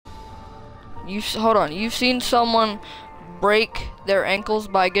Hold on. You've seen someone break their ankles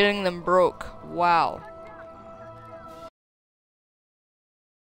by getting them broke. Wow.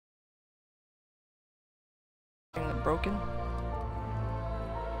 Getting them broken?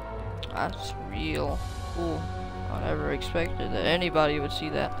 That's real cool. I never expected that anybody would see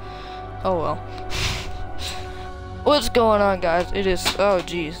that. Oh well. What's going on, guys? It is, oh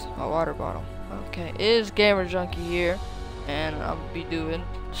geez, my water bottle. Okay, it is Gamer Junkie here, and I'll be doing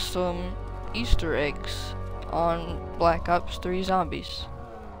some Easter eggs on Black Ops 3 Zombies.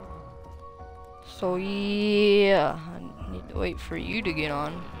 So yeah, I need to wait for you to get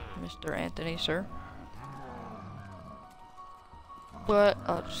on, Mr. Anthony, sir. But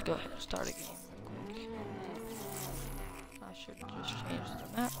I'll just go ahead and start a game real quick. I should just change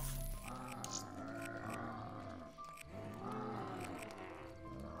the map.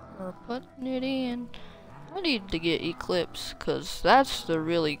 We're putting it in. I need to get Eclipse, cause that's the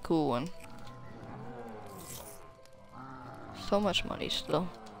really cool one. So much money still.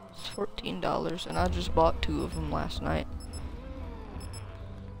 It's $14, and I just bought 2 of them last night.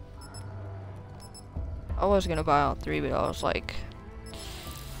 I was gonna buy all 3, but I was like,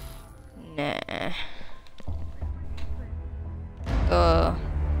 nah. The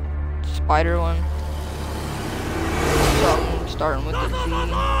spider one. Something starting with the Z. Yeah,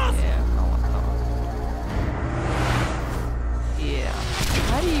 I want that one. Yeah.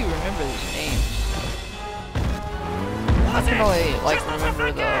 How do you remember these names? I can only like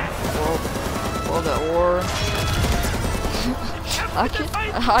remember the World at War.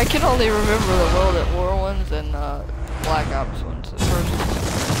 I can only remember the World at War ones and Black Ops ones. The first one.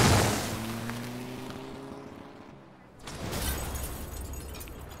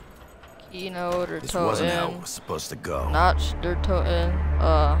 Keynote or This toe wasn't how it in. was supposed to go. Notched or toe in.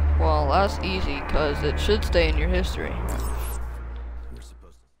 Well, that's easy because it should stay in your history. We're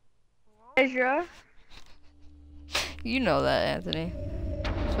supposed to. Ezra? You know that, Anthony.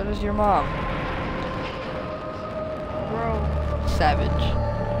 So does your mom. Bro. Savage.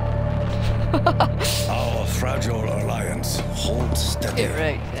 Our fragile alliance holds steady. Get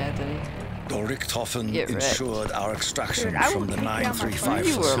wrecked, Anthony. Richthofen Get wrecked. ensured our extraction Dude, I from will the kick you out my 935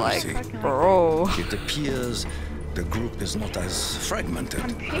 You were facility. like, bro. It appears the group is not as fragmented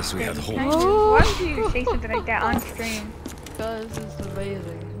I'm as we had pissed. hoped. Why would you say something like that on stream? Because it's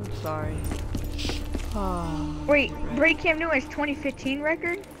amazing. I'm sorry. Wait, break Cam Newton's 2015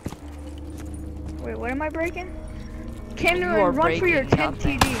 record? Wait, what am I breaking? Cam You are Newton, run for your breaking 10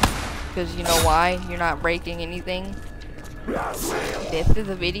 nothing. TD. Because you know why? You're not breaking anything. This is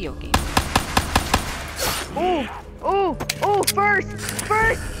a video game. Ooh, first,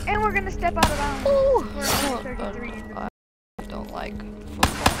 and we're gonna step out of bounds. Ooh. We're on 33. I don't like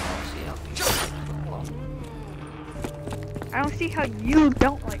football. I don't see how people like football. I don't see how you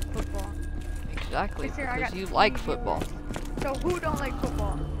don't like football. Exactly, Yes, sir, I because got you 3 like viewers. football. So who don't like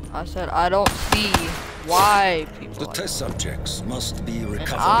football? I said I don't see why people The like test football. subjects must be And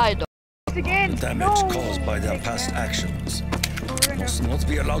recovered. I don't. Again, The damage no. caused by their Take past that. actions We're gonna- must not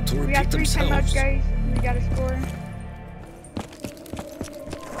be allowed to We got repeat 3 timeouts, themselves. guys. We gotta score.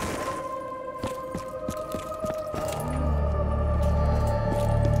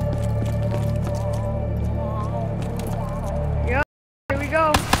 Yep, here we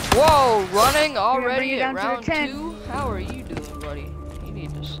go. Whoa, running bring already it at down to round the 10. 2? How are you doing, buddy? You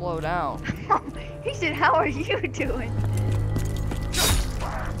need to slow down. He said, how are you doing?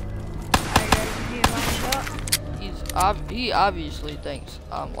 Alright guys, we need to line up. He obviously thinks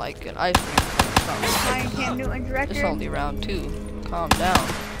I'm like an ice cream or Tying something. Cam Newton's record. It's only round 2. Calm down.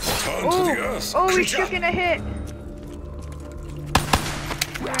 Turn to the earth. Oh, we creature. shook in a hit.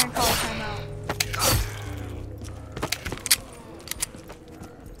 We're gonna call timeout.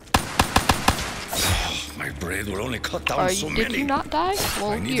 My blade will only cut down so Did many. you not die?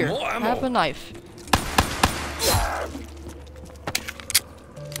 Well, I need here, more ammo. have a knife.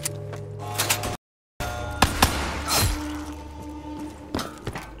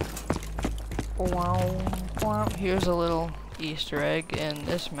 Wow. Here's a little Easter egg in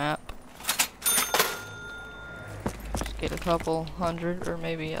this map. Just get a couple hundred, or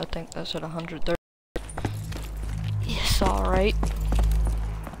maybe I think that's at 130. Yes, alright.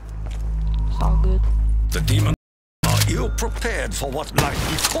 It's all good. The demons are ill prepared for what lies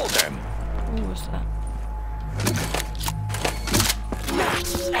before them. Who was that?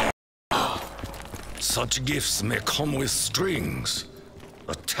 Such gifts may come with strings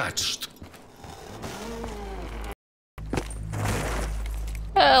attached.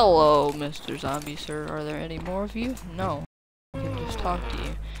 Hello, Mr. Zombie, sir. Are there any more of you? No. I can just talk to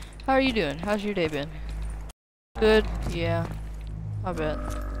you. How are you doing? How's your day been? Good? Yeah. I bet.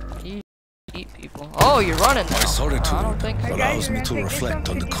 eat people. Oh, you're running now. My solitude I don't think so. allows me to reflect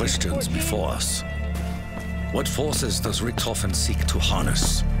on the questions before us. What forces does Richtofen seek to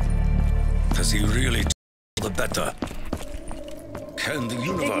harness? Does he really the better? Can the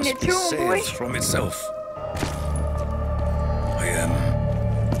universe be saved from itself? I am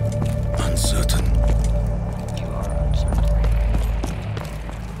uncertain. You are uncertain.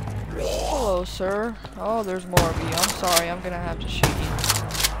 Hello, sir. Oh, there's more of you. I'm sorry, I'm gonna have to shoot you.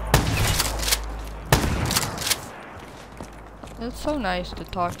 It's so nice to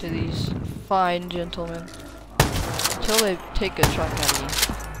talk to these fine gentlemen. Until they take a chunk out of you.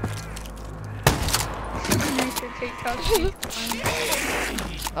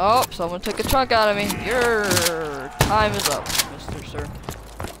 Oh, someone took a chunk out of me. Your time is up, Mr. Sir.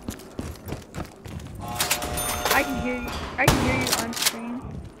 I can hear you. I can hear you on screen.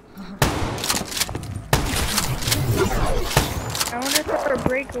 I wonder if it's a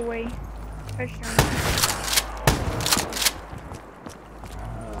breakaway touchdown.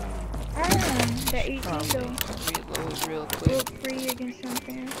 The 18 though. Reload real quick. BO3 against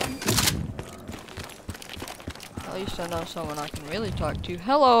something. At least I know someone I can really talk to.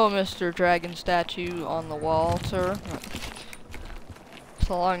 Hello, Mr. Dragon Statue on the wall, sir. It's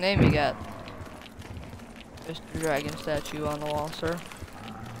a long name you got. Mr. Dragon Statue on the wall, sir.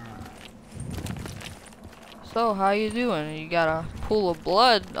 So, how you doing? You got a pool of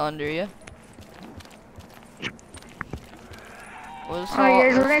blood under you. What's Oh,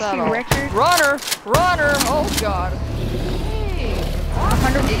 yeah, we're gonna see records. Runner! Runner! Oh, God. Hey.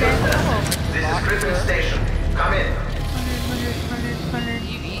 100%. This is Griffin Station. Come in. 100.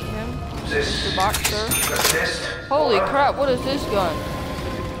 You eat him? This The box, sir? assist. Holy crap, what is this gun?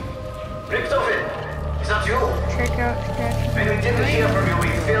 Richtofen, is that you? Check out stats. When we didn't hear from you, we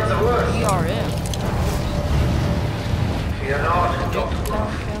felt the worst. ERM. Fear not, Dr. Down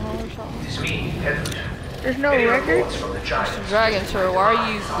Wolf. channel or something? It's me, Edward. There's no Any records. reports from the Giants? Dragon, sir, why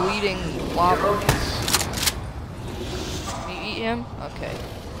are you bleeding lava? Erroneous. You eat him? Okay.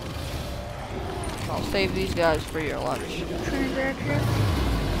 I'll save these guys for your lunch. Transaction.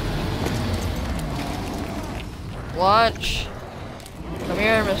 Lunch! Come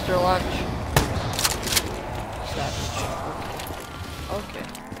here, Mr. Lunch. Savage. Okay.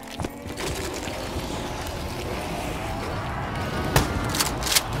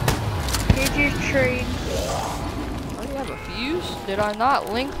 Pages trade. Oh, you have a fuse? Did I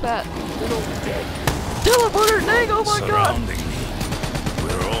not link that little teleporter thing? Oh my god! Surrounding me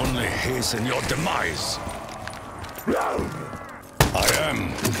will only hasten your demise. I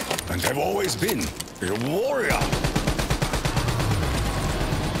am, and have always been, a warrior.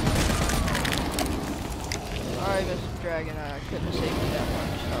 Sorry, Mr. Dragon, I couldn't save you that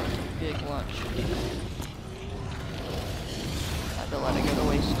lunch. That was a big lunch. Had to let it go to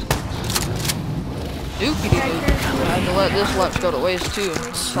waste. Doopy doo. I had to let this lunch go to waste too.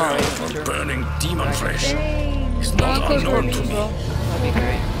 Smell Sorry, of Mr. burning demon flesh Dang. is not Close unknown to quarters, me. though. That'd be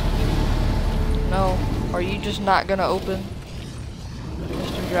great. No, are you just not gonna open?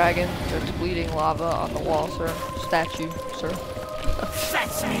 Mr. Dragon, there's bleeding lava on the wall, sir. Statue, sir.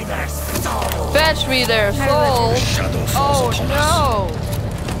 Fetch me their soul. Fetch me their soul! Shadow falls Oh upon us.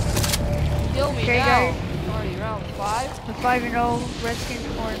 no! Kill me Okay, now! guys. Already round 5? The 5-0, Redskins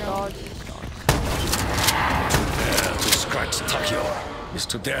 4-0. Dogs. Dare to scratch Takio is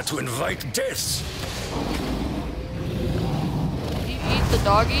to dare to invite death. You eat the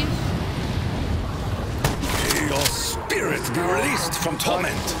doggies? May your spirit be released from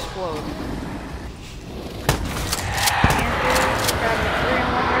torment. Doggies explode.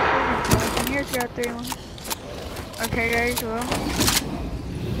 Here's got 3-1. Okay, guys, well,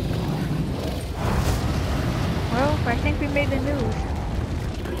 I think we made the news.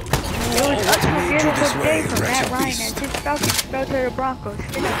 It was such a beautiful day for Matt Ryan as his Falcons fell to the Broncos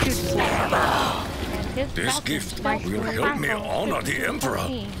 52-4. This gift will help me honor the Emperor.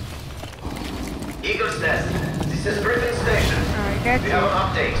 Eagle's Nest, this is Griffin Station. Alright, that's We have an it.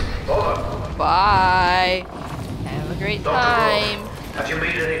 update. Over. Bye! Have a great Dr. time! Rowe, have you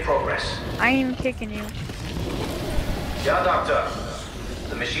made any progress? I ain't even kicking you. Yeah, Doctor.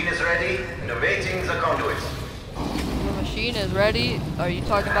 The machine is ready and awaiting the conduit. The machine is ready. Are you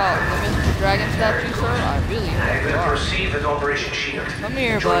talking about the Mr. Dragon statue, sir? I really I hope you will are. proceed with Operation Shield. Come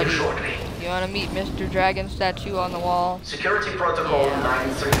here, Join you buddy. shortly. You wanna meet Mr. Dragon statue on the wall? Security Protocol Yeah.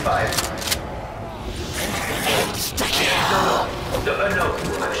 935. No,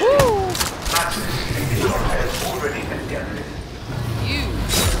 actually. Woo! Max has already been dealt with. You.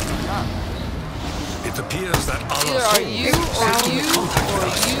 Not. It appears that our Either are souls you or settle you in contact or with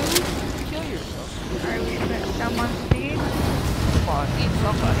us. you kill yourself. Alright, we spent some on speed. Come on, eat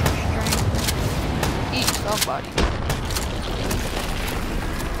somebody. Strength. beat somebody.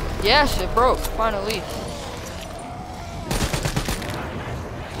 Yes, it broke, finally.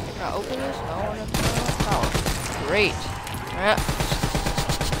 Can I open this? No, that's power. Great. Yeah.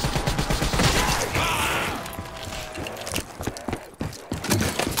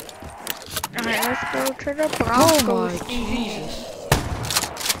 Alright, let's go to the Broncos. Oh my Jesus.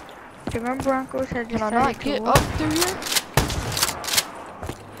 The Broncos had Can I decided not to get walk. up through here?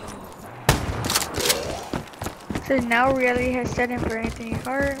 So now reality has set in for Anthony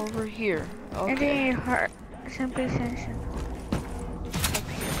Hart. Over here. Okay. Anthony Hart, simply sensation.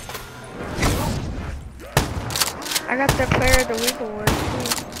 I got the Player of the Week award too.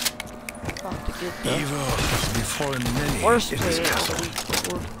 About to get the Evil has befallen many worst in player this of the castle. week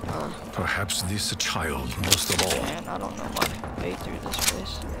award. Perhaps this child most of all. Man, I don't know my way through this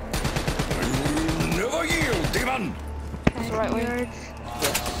place. Never yield, demon! Passing right way? yards.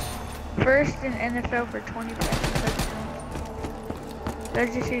 Yes. First in NFL for 20 passing touchdowns.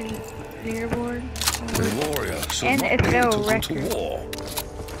 Legacy leaderboard. The warrior should not pay NFL to go record. to war.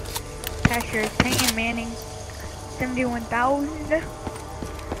 Pass yards. Peyton Manning, 71,000.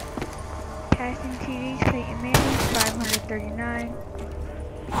 Passing TDs. Peyton Manning, 539.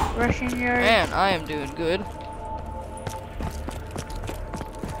 Rushing yards. Man, I am doing good.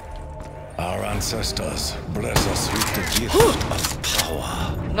 Our ancestors bless us with the gift of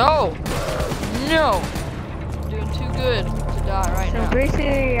power. No! No! I'm doing too good to die right So now.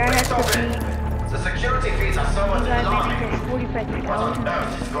 basically, I have Stop to it. beat The security feeds are somewhat Eli alarming. Manning has What 45,000. on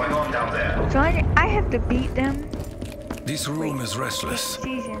earth is going on down there? So I have to beat them This room is this restless.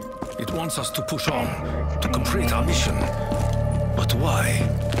 season. It wants us to push on, to complete our mission. But why?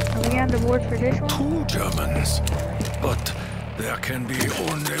 Are we on the board for this one? 2 Germans. But there can be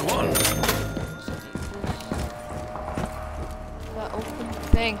only one. That open.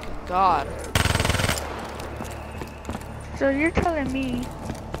 Thank God. So you're telling me,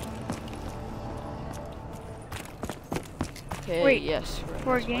 Okay, Wait, yes. we're in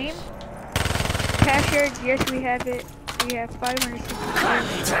for a this game? place. pass yards, yes we have it. We have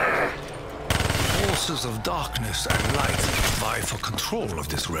 565. Forces of darkness and light vie for control of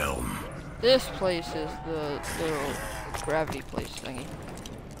this realm. This place is the little gravity place thingy.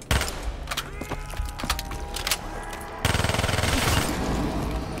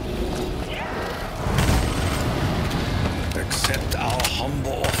 Accept our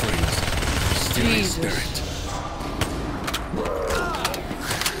humble offerings, steely Jesus. spirit.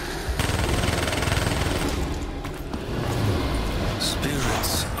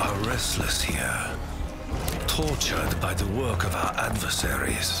 Spirits are restless here, tortured by the work of our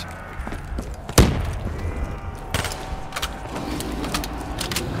adversaries.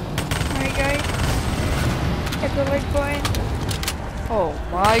 Alright guys, hit the like button, Oh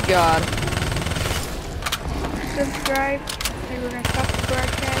my God. subscribe, and we're gonna stop the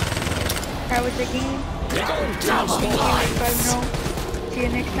broadcast. That was the game. See you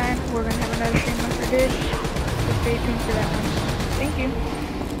next time. We're gonna have another stream after this. So stay tuned for that one. Thank you.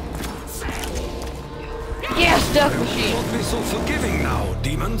 Yes, death machine. Don't be so forgiving now,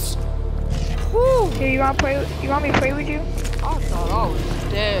 demons. Woo! Hey, you want me to play with you? I thought I was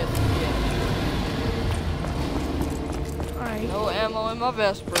dead. Alright. No ammo in my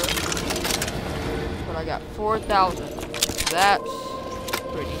Vesper. But I got 4,000. That's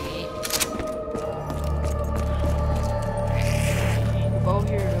pretty neat. Bow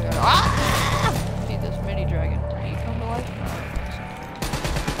here. Ah! See this mini dragon. Can you come to life?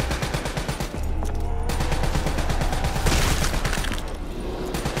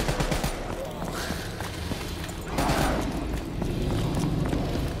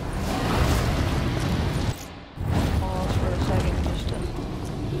 Pause for a second just to.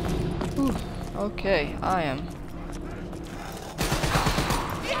 Whew. Okay, I am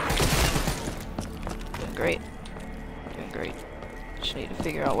doing great. Doing great. Just need to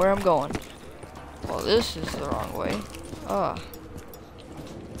figure out where I'm going. Well, this is the wrong way.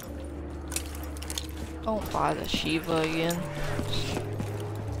 Don't buy the Shiva again.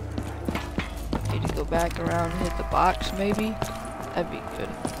 Need to go back around and hit the box, maybe? That'd be good.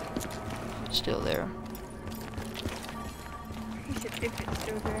 If it's still there. He said if it's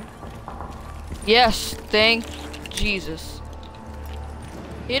still there. Yes, thank Jesus.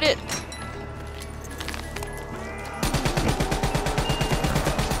 Hit it.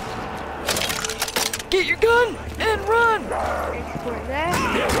 Get your gun and run. Export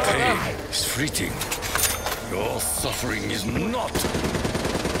that. The pain is fleeting. Your suffering is not.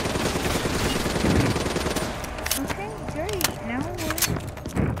 Okay, great. Now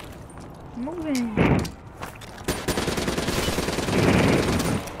we're moving.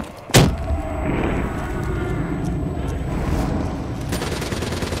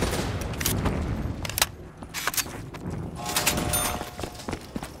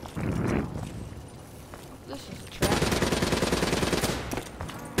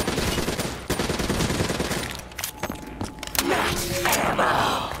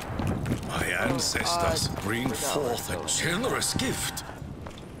 ancestors bring forth a generous gift.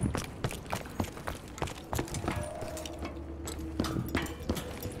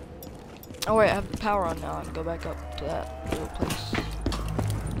 Oh wait, I have the power on now. I can go back up to that little place.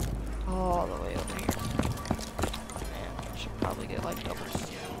 All the way over here. Man, I should probably get like double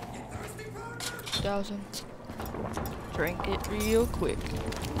 1,000. Drink it real quick.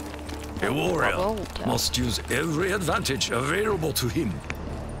 A warrior must use every advantage available to him.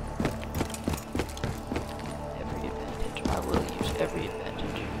 Every advantage. I will use every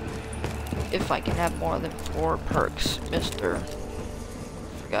advantage. If I can have more than 4 perks, Mr.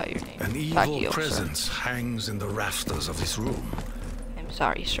 Forgot your name. An evil presence hangs in the rafters of this room. I'm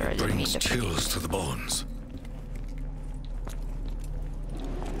sorry, sir. I didn't mean Brings to chills to the bones.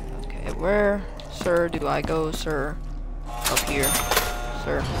 Okay, where, sir, do I go, sir? Up here,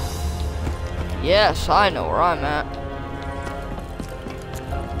 sir. Yes, I know where I'm at.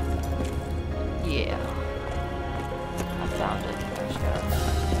 Yeah. I found it. I just gotta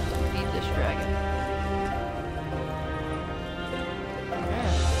beat this dragon. Yeah.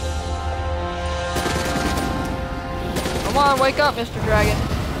 Come on, wake up, Mr. Dragon.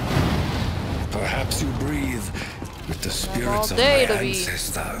 Perhaps you breathe with the spirits all of day my to be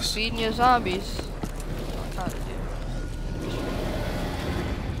ancestors. feeding you zombies. How to do. You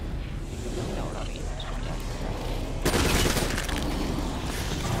know what I mean.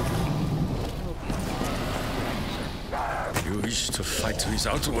 You wish to fight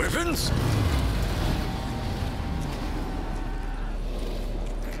without weapons?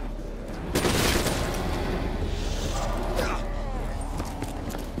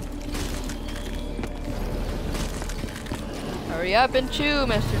 Hurry up and chew,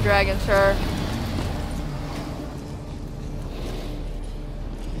 Mr. Dragon, sir.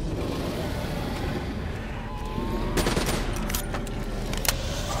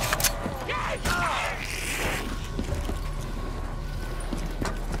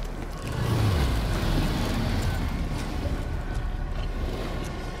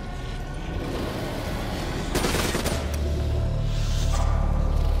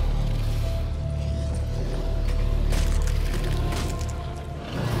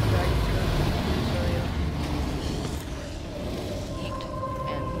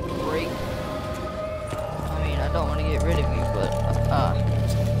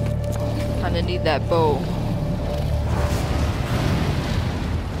 Kinda need that bow.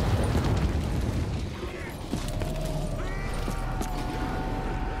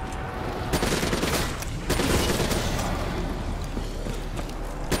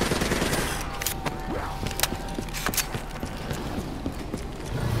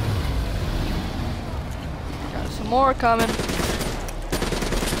 Got some more coming.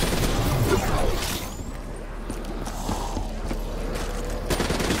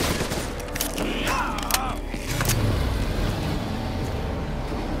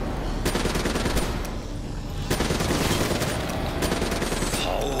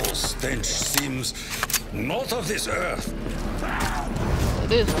 Stench seems not of this earth.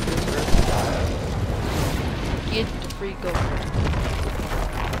 It is of this earth. Get the freak over.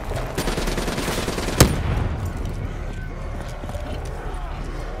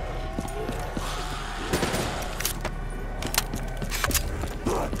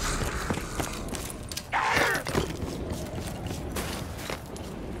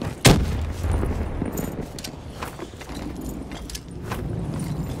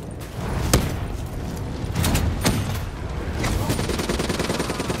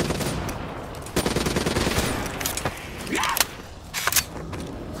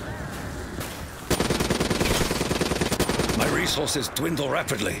 Resources dwindle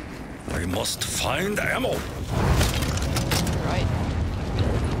rapidly. I must find ammo. Right.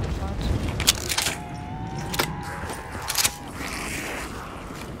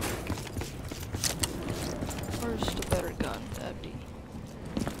 Where's the better gun? That'd be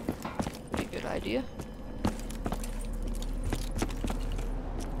a good idea.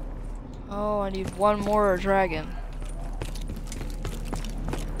 Oh, I need one more dragon.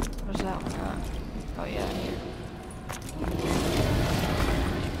 Where's that one at? Oh yeah, here.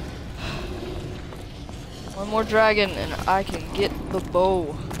 One more dragon and I can get the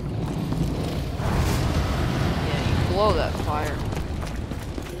bow. Yeah, you blow that fire.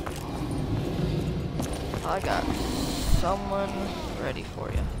 I got someone ready for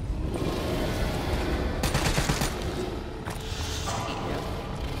you. Eat him.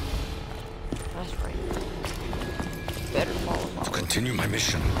 That's right. Better follow him. To continue my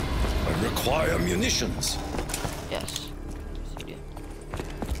mission, I require munitions. Yes.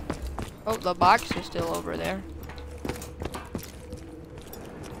 Oh, the box is still over there.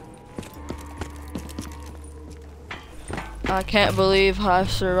 I can't believe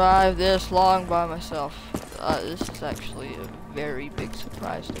I've survived this long by myself. This is actually a very big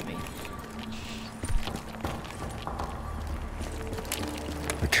surprise to me.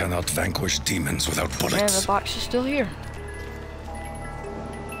 We cannot vanquish demons without And bullets. the box is still here.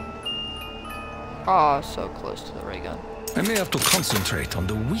 Oh, so close to the ray gun. I may have to concentrate on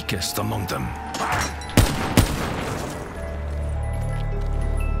the weakest among them.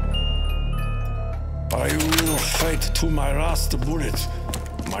 I will fight to my last bullet,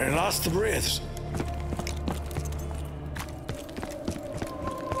 my last breath.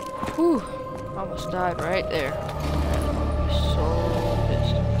 Whew, almost died right there. So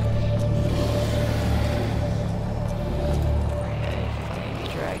pissed. Okay, flaming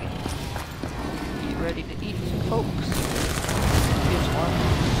dragon. Get ready to eat some pokes. Here's one.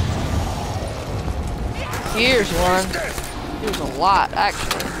 Here's one. Here's a lot,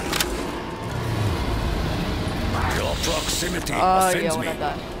 actually. Your proximity Yeah, offends when me. I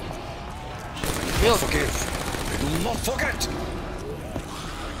die. Real Forgive. I do not forget.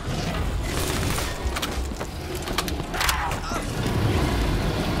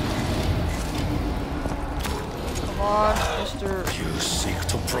 Come on, Mr. You seek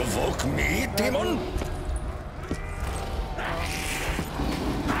to provoke me, demon?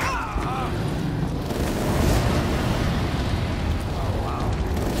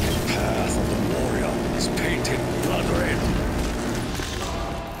 The path of the warrior is painted blood red.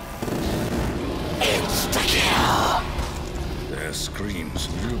 Insta-kill! Their screams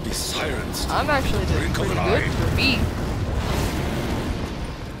will be silenced. I'm actually doing Blink of pretty an good eye. for me.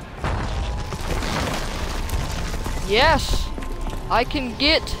 Yes! I can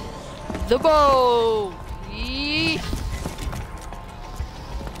get the bow! Yeet.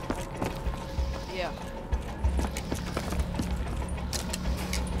 Yeah.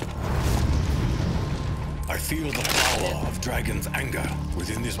 I feel the power of Dragon's anger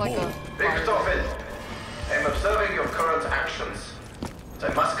within this Like bowl. a Richtofen, I'm observing your current actions.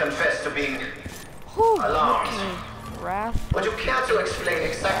 I must confess to being Whew, alarmed. okay. Wrath. Would you care to explain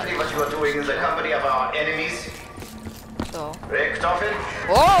exactly what you are doing in the company of our enemies? So. Richtofen?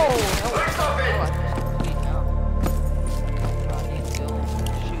 Whoa! Richtofen!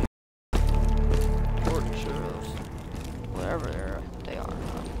 Whatever they are.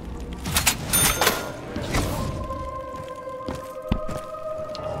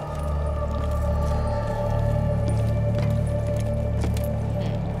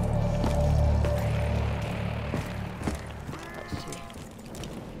 Let's see.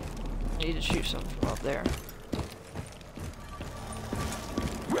 Need to shoot something from up there.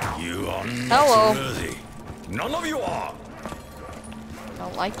 You are not Hello. worthy. None of you are. I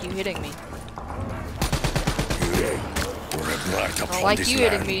don't like you hitting me. You were a blight I don't upon like this you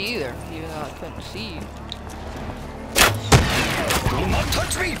land. hitting me either, even though I couldn't see you. Do not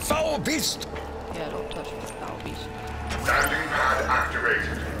touch me, foul beast! Yeah, don't touch me, foul beast. Landing pad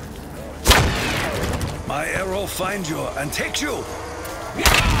activated. My arrow finds you and takes you.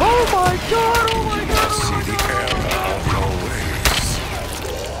 Oh my god! Oh my Do not see the error of your ways.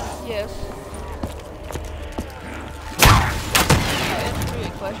 Yes. Answer me a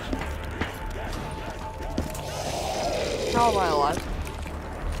question. How am I alive?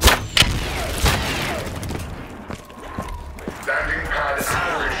 Landing pad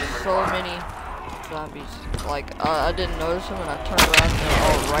activation. So many zombies. Like, I didn't notice them and I turned around and they're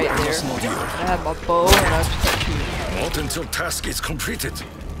all right there. I had my bow and I just kept shooting Not until task is completed.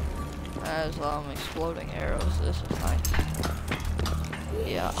 as exploding arrows. This is nice.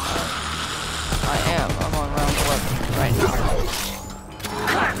 Yeah, I am. I'm on round 11 right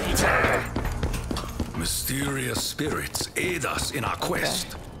now. Mysterious spirits aid us in our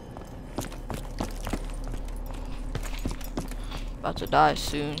quest. About to die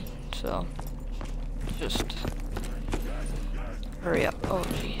soon, so just hurry up. Oh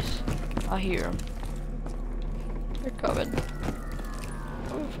jeez, I hear them. They're coming.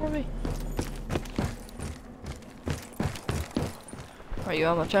 Coming for me. Are you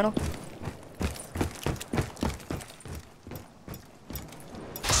on my channel?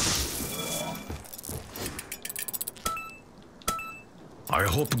 I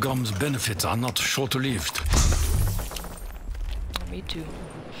hope Gum's benefits are not short-lived. Me too.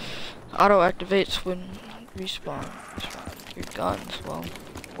 Auto activates when respawn. Your guns. Well,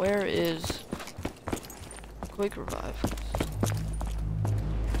 where is quick revive?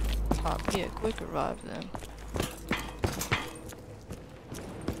 Pop me a quick revive then.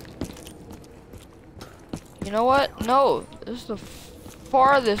 You know what? No, this is the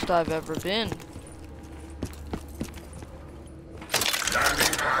farthest I've ever been.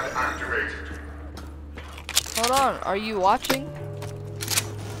 Landing pad activated. Hold on, are you watching?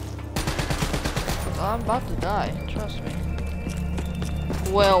 I'm about to die, trust me.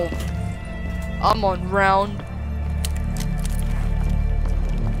 Well, I'm on round.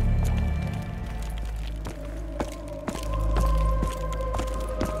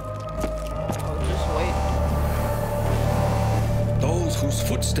 Oh, just wait. Those whose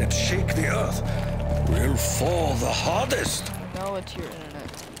footsteps shake the earth will fall the hardest. No, it's your internet.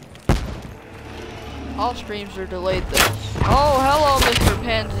 All streams are delayed though. Oh, hello, Mr.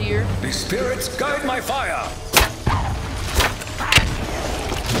 Panzier. The spirits guide my fire.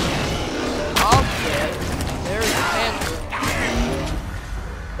 Okay, there's Panzer.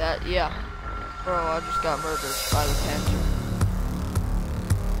 That, yeah. Bro, I just got murdered by the Panzer.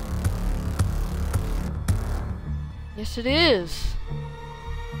 Yes, it is.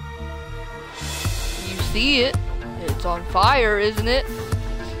 You see it. It's on fire, isn't it?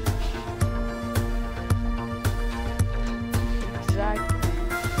 Exactly.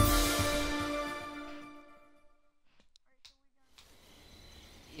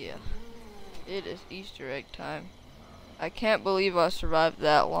 Yeah. It is Easter egg time. I can't believe I survived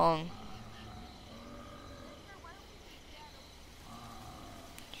that long.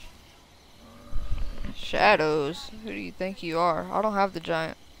 Shadows? Who do you think you are? I don't have the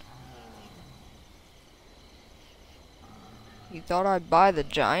giant. You thought I'd buy the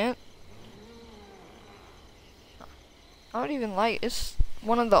giant? I don't even like, it's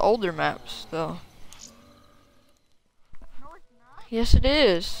one of the older maps though. No, it's not. Yes it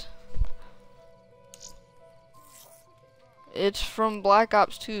is. It's from Black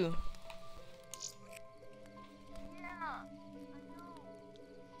Ops 2. Yeah.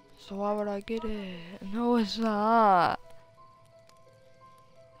 So why would I get it? No, it's not.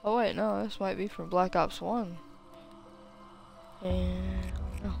 Oh wait, no, this might be from Black Ops 1. And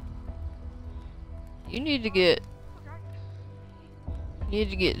no. You need to get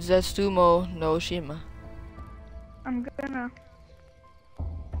Zetsumo no Shima. I'm gonna.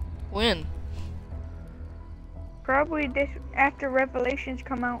 When? Probably this after Revelations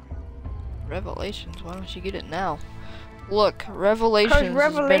come out. Revelations? Why don't you get it now? Look, Revelations Because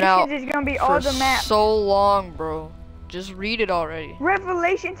has been Revelations out is gonna be for all the maps. so long, bro. Just read it already.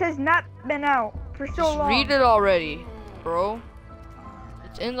 Revelations has not been out for so Just long. read it already, bro.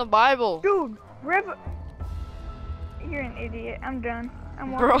 It's in the Bible. Dude, you're an idiot. I'm done.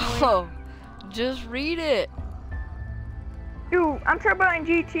 I'm walking away. Bro, just read it. Dude, I'm talking about in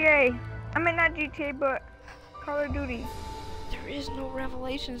GTA. I mean, not GTA, but Call of Duty. There is no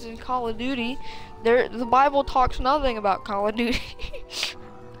Revelations in Call of Duty. The Bible talks nothing about Call of Duty.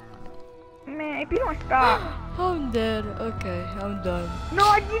 Man, if you don't stop. I'm dead. Okay, I'm done.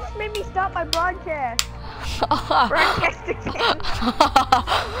 No, you just made me stop my broadcast. Broadcast again.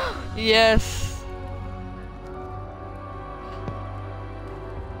 Yes.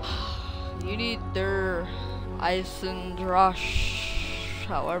 You need their Eisendrash,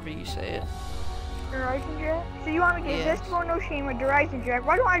 however you say it. Horizon Jack? So you want me to get Yes. Zestival No Shame with Horizon Jack?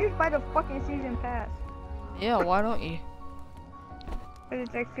 Why don't I just buy the fucking season pass? Yeah, why don't you? Because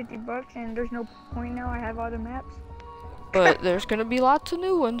it's like $50 and there's no point now. I have all the maps. But there's gonna be lots of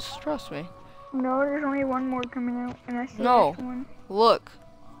new ones, trust me. No, there's only one more coming out, and that's the No. next one. Look,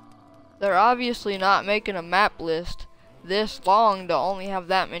 they're obviously not making a map list this long to only have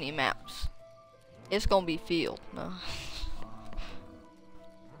that many maps. It's gonna be field, no.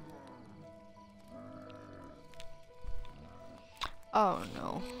 Oh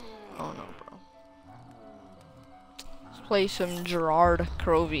no. Oh no, bro. Let's play some Gerard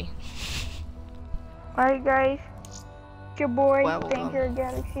Crovey. Alright, guys. It's your boy, Well, Thanker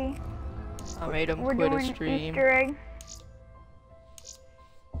Galaxy. I made him We're quit a doing stream. Easter egg.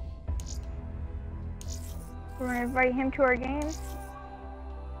 We're gonna invite him to our game.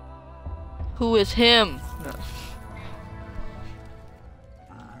 Who is him? No.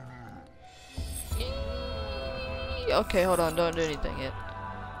 Okay, hold on, don't do anything yet.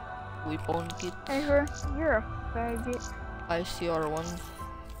 We won't get Anchor, you're a faggot. ICR1.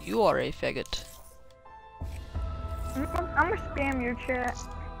 You are a faggot. I'm gonna spam your chat.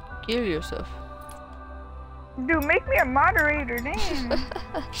 Kill yourself. Dude, make me a moderator, damn.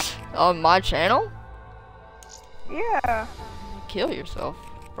 On my channel? Yeah, Kill yourself,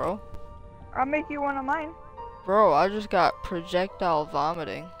 bro. I'll make you one of mine. Bro, I just got projectile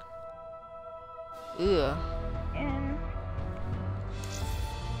vomiting. Ugh. And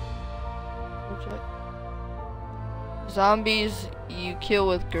Zombies you kill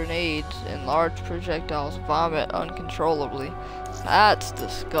with grenades and large projectiles vomit uncontrollably. That's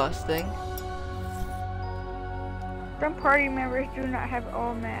disgusting. some party members do not have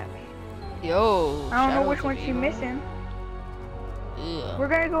all maps. Yo. I don't know Shadows which of one's she Evil. missing. Ugh. We're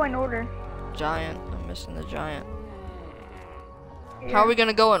gonna go in order. Giant. I'm missing the giant. Yeah. How are we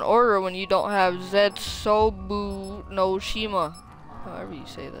gonna go in order when you don't have Zetsubu no Shima? However you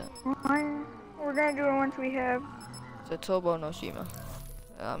say that. We're gonna do it once we have. Zetsubo no Shima.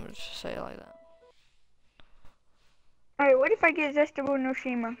 I'm gonna just say it like that. Alright, what if I get Zestable no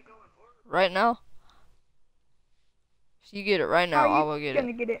Shima? Right now? If you get it right now, I will get gonna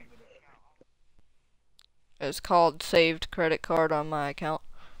it. get it? It's called saved credit card on my account.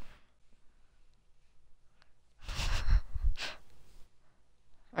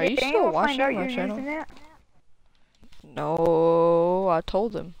 Are you still watching my channel? No, I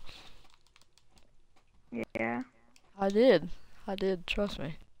told him. Yeah. I did. Trust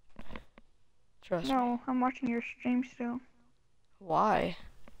me. Trust me. No, I'm watching your stream still. Why?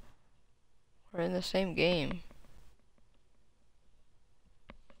 We're in the same game.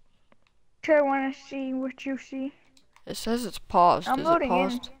 So I want to see what you see. It says it's paused. I'm Is it loading in.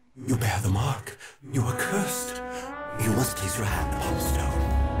 paused? You bear the mark. You are cursed. You must place your hand upon the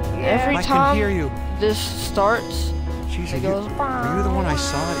stone. Every I time can hear you. this starts, Jeez, it goes. are you the one I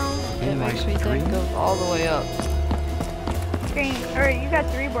saw It in my makes me think dream? it goes all the way up. Dang, alright, you got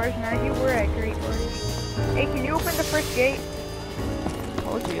 3 bars now. You were at 3 bars. Hey, can you open the first gate?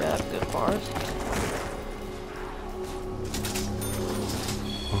 Told you I have good bars.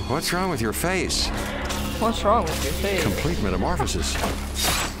 What's wrong with your face? What's wrong with your face? Complete metamorphosis.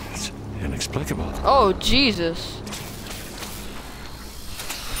 It's inexplicable. Oh Jesus!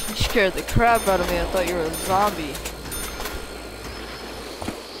 You scared the crap out of me. I thought you were a zombie.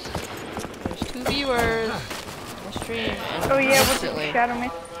 There's 2 viewers on the stream, and Oh yeah, what's the instantly shadow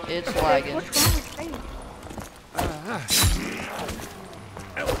man? it's lagging. What's wrong with face?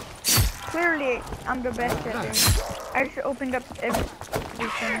 Clearly, I'm the best at this. I just opened up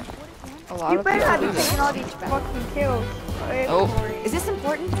everything. A lot You of better people not be do taking that. all these fucking kills. Oh. Is this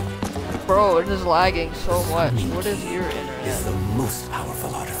important? Bro, it is lagging so much. What is your Is internet? the most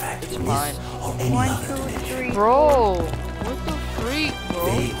powerful artifact in mine. this or any 1, other 2, dimension. 3. Bro, what the freak, bro?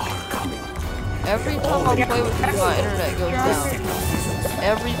 They are coming. Every time I play with you, my internet goes down.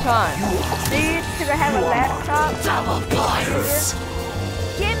 Every time. See, because I have a laptop.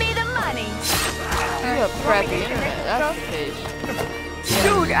 Give me the money. You have crappy internet, that's the case.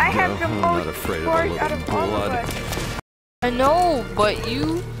 Dude, I have the I'm not most afraid of a scores little out of all of blood. us. I know, but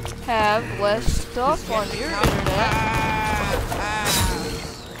you have less stuff on your internet.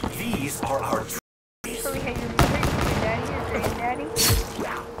 These are our So we had your mother, your daddy, your granddaddy.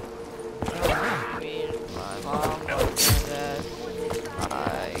 I mean, my mom, my granddad,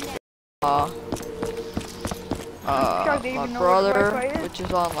 my brother, which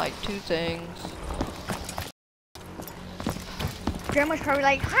is on like 2 things. Grandma's probably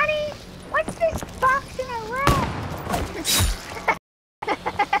like, honey, what's this box in a room?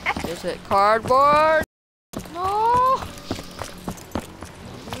 Is it cardboard? No!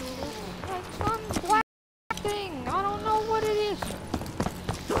 Like some black thing. I don't know what it is.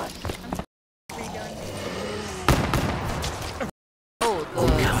 Oh, the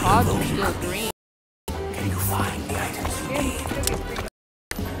pods are still green. Can you find the items you need?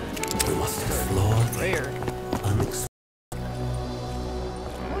 We must explore the Rare. unexplored.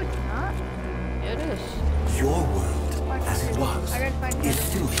 No, it's not. It is. Your world, as it was, I gotta find is the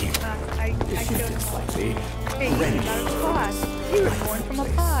still here. I killed him. Slightly. Hey, you got a pod. You were born from a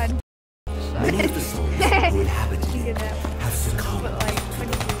pod. Many of the souls who inhabit You it did that one. have succumbed But like, what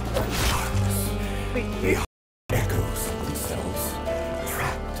to darkness. Wait, They are echoes of themselves,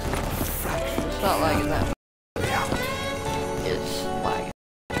 trapped in a fraction It's not lagging that much. of reality. It's lagging.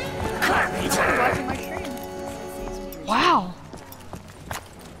 you're watching my stream. Wow!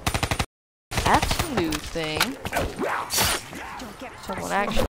 That's a new thing. Someone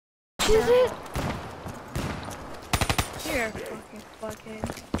actually is it? You're a fucking fuckhead.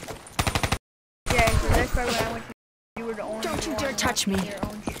 Yeah, so that's why when I went to you were the only Don't you one dare touch me. watching your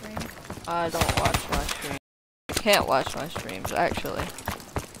own stream. I don't watch my streams. I can't watch my streams, actually.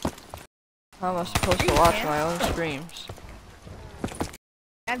 How am I supposed to watch my own streams?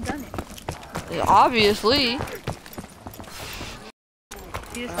 I've done it. Yeah, obviously.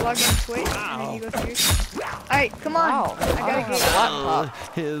 You just log in Twitch and then you go through. Alright, come on. Wow, I gotta don't get have a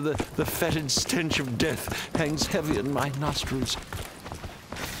laptop. The fetid stench of death hangs heavy in my nostrils.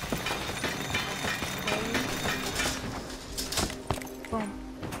 Boom.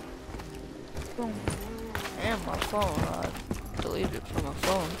 Boom. And my phone. I deleted it from my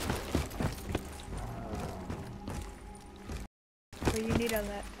phone. But you need a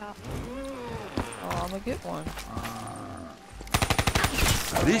laptop. Oh, I'm gonna get one.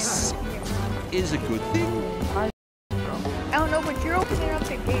 This is a good thing. I don't know, but you're opening up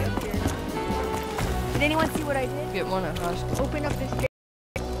the gate up here. Did anyone see what I did? Get one at high school. Open up this gate.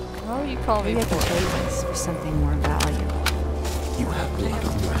 How are you calling me Maybe I can for? trade this for something more valuable. You have blood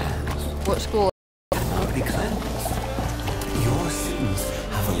on your hands. What school? Cannot be cleansed. Your sins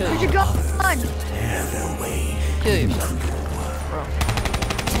have Where'd you allowed go? others to tear their way Kill into yourself. your world. Bro.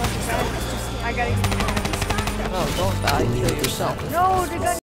 I gotta get No, don't die. Kill yourself. No, the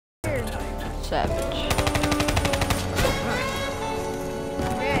gun here. Savage.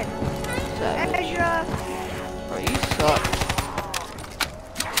 Dead. Savage. Extra. Bro, you suck.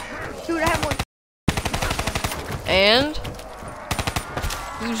 Dude, I have one. And?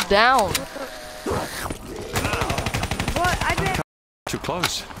 Who's down? What? I've been. Too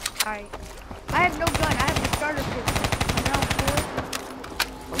close. Alright. I have no gun. I have the starter pistol. Now,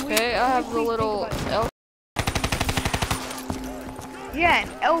 Okay, I have the little L. yeah, an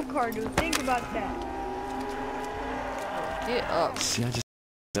L card, dude. Think about that. Get up. See, I just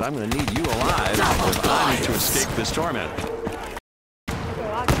said I'm gonna need you alive if I need to escape this torment. So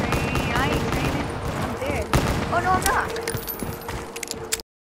I'll train. I ain't training. I'm dead. Oh, no, I'm not.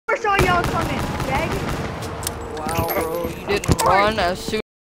 I saw y'all coming. Faggot. Wow, bro. You didn't run as soon as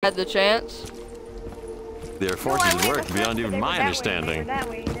you had the chance? Their No, I forces went work the beyond front, even they were my that way, understanding. They were that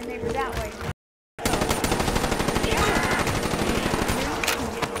way, then they were that way.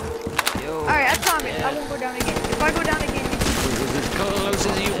 Yo. Alright, I promise. I won't go down again. If I go down again, As close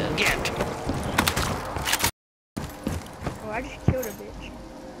as you can get. oh, I just killed a bitch.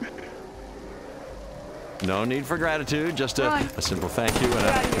 No need for gratitude, just Run. a simple thank you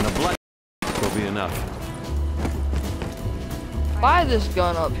and a blood will be enough. Buy this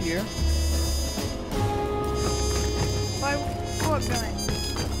gun up here. Why? What gun?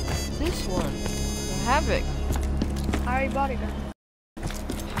 This one. The Havoc. I already bought a gun.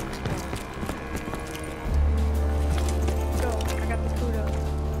 So, I got the Kudo.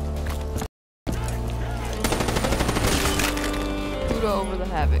 Kudo over the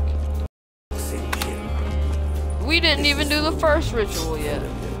Havoc. Same here. We didn't even do the first ritual yet.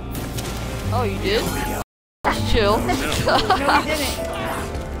 Oh, you did? Chill. No, we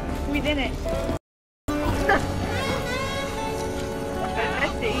didn't. We didn't.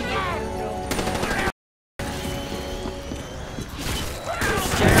 That's the easiest one,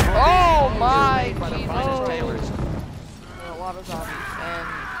 Oh my Jesus Finest Christ. tailors. There are a lot of zombies and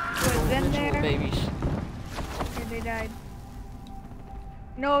Was them ritual there? babies. Okay, they died.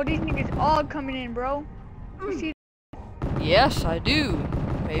 No, these niggas all coming in, bro. You see? Yes, I do.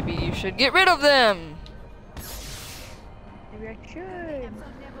 Maybe you should get rid of them. Maybe I should.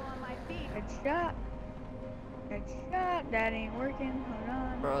 Headshot. Headshot. That ain't working. Hold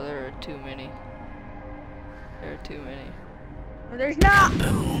on. Bro, there are too many. There are too many. Oh, there's not. Oh.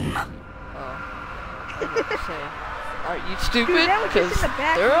 I was about to say, are you stupid? Dude, that was just in Because the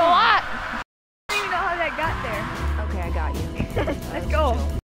back there are a room. lot. I don't even know how that got there. Okay, I got you. Let's go.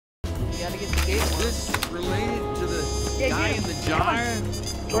 You gotta get the gate one. This related to the Yeah, guy yeah. in the jar?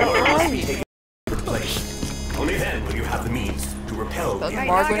 Replaced. Only then will you have the means to repel Doesn't the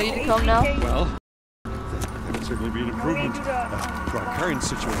Margot need to come now? Well, that would certainly be an improvement to our current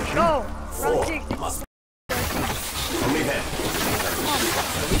situation. Go. Round Four 6. must. Only then.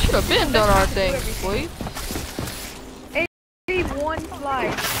 We should have been done our thing, boy. Leave one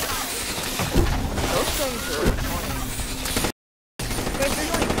slide. Those things are annoying. There's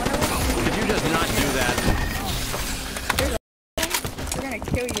only one of them. Could you just not do that? We're gonna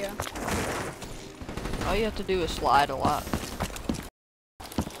kill you. All you have to do is slide a lot.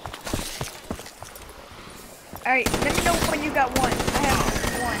 Alright, let me know when you got one. I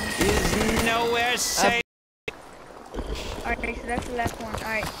have one. Is nowhere safe. Alright, so that's the last one.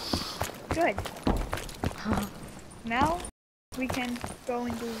 Alright. Good. Now we can go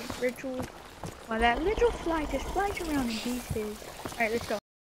and do rituals while that little fly just flies around and beats his. Alright, let's go.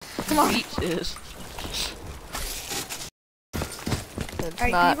 Come on. Beats is. It's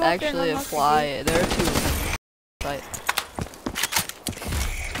Alright, not can you go up there and actually a unlock the fly. There are two. Right.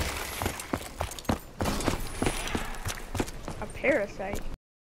 A parasite.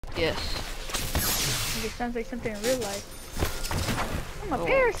 Yes. It sounds like something in real life. I'm a Oh.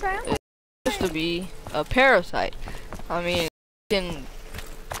 parasite. It's supposed to be a parasite. I mean, you can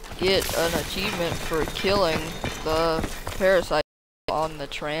get an achievement for killing the parasite on the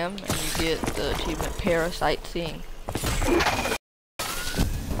tram, and you get the achievement parasite seeing.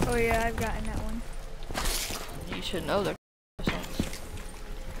 Oh yeah, I've gotten that one. You should know they're parasites.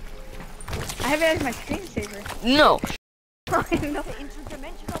 I have it as my screensaver. No! I know.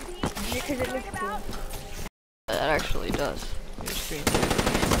 Because it looks cool. That actually does. Your screen.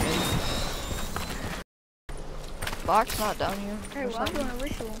 Box not down here. Hey, well, I'm doing a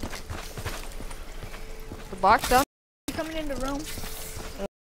ritual. The box down You coming in the room?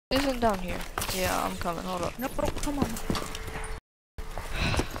 isn't down here. Yeah, I'm coming. Hold up. No, come on.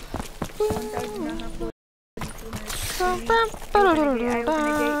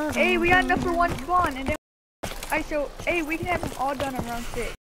 1,942. Hey, we got enough for one spawn, and then so hey, we can have them all done around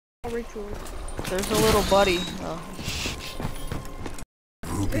 6. All rituals. There's a little buddy. Oh.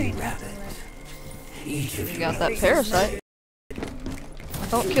 Ruby Rabbit. Each of You got that parasite.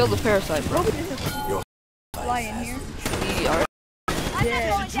 Don't kill the parasite, bro. Fly in here. He already.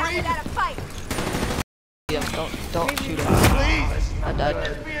 Yeah. Without a fight. Yeah, don't shoot him. I died.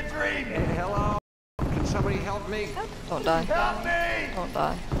 Hello? Can somebody help me? Don't die. Don't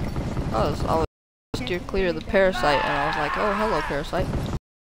die. I was steer clear of the parasite, and I was like, oh, hello, parasite.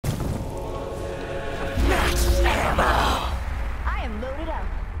 I am loaded up.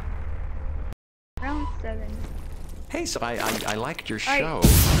 Round 7. Hey, so I liked your Alright. show.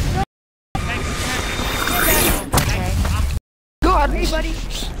 God! Hey, buddy.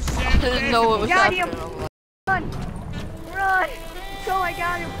 I didn't know what was Got happening. him. I'm like, Run! Run! So I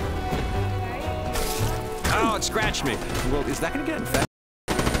got him. Oh, it scratched me. Well, is that gonna get infected?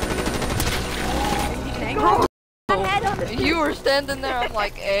 Go. you were standing there, I'm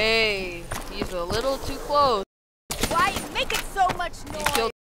like, hey, he's a little too close. Why you making so much You noise?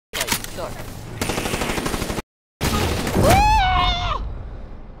 killed like, you suck.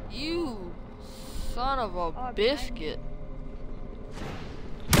 You son of a biscuit.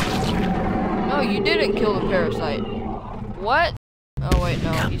 No, you didn't kill the parasite. What? Oh wait,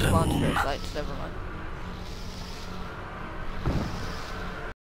 no, he spawns parasites, never mind.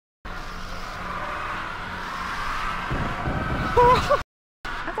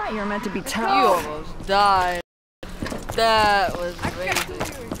 I thought you were meant to be You tough. almost died. That was I forgot to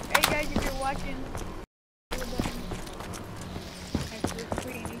amazing. do it. Hey guys, if you're watching,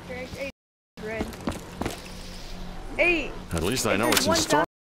 hey, red. Hey, At least I if know there's it's in one store.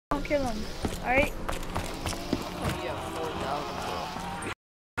 Don't kill him. All right. Oh, yeah, 4,000.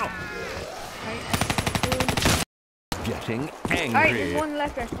 Getting All right, there's angry. one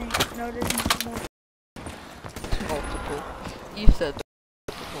left, I think. No, there's more. Multiple. You said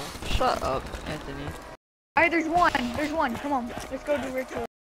multiple. Shut up, Anthony. All right, there's one. There's one. Come on, let's go do ritual.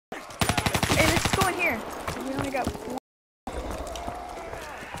 Hey, let's go in here. We only got one.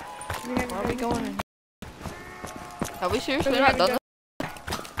 Where are we going in? Have we seriously We not haven't done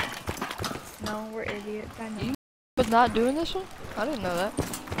No, we're idiots. I know. You was not doing this one? I didn't know that.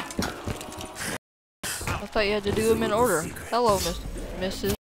 I thought you had to do them in order. Hello,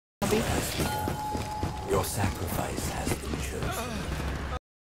 Mrs. Zombie. Your sacrifice has been chosen.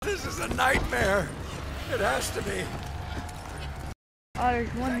 This is a nightmare. It has to be. Oh, there's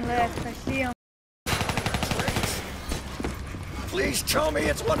one left. I see him. Please show me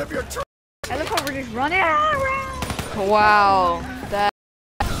it's one of your troops. I look how we're just running around. Wow, that's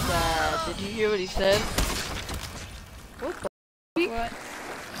sad. Did you hear what he said? What the? What?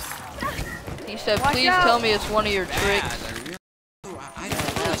 He said, Watch please out. tell me it's one of your tricks. I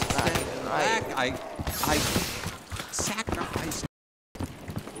That's not even right. I sacrificed.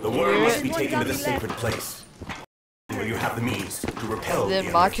 The worm must be There's one taken to the zombie sacred place. Where you have the means to repel Then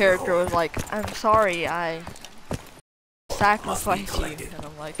the my unnatural character foe. was like, I'm sorry, I sacrificed you. collected. And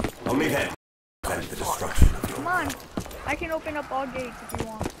I'm like, Only then prevent the destruction of your Come on. I can open up all gates if you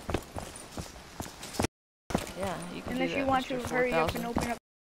want. yeah, you can Unless do that, you want Mr. to hurry up 4000. and open up.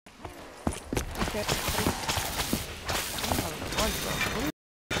 Okay.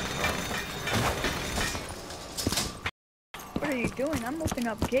 What are you doing? I'm opening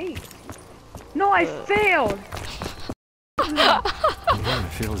up gates. No, I failed. I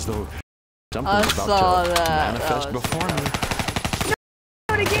feel as though I something's saw about to that. manifest That was before me.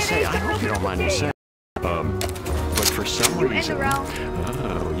 Do it again. Say, I Ethan, hope you open don't up mind the me gate. saying, but for some You end reason, the round.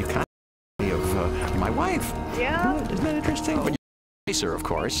 oh, you kind of me of my wife. Yeah. Isn't that interesting? But you face her, of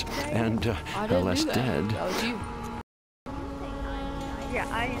course, and I didn't less do that. dead. That was you. Yeah,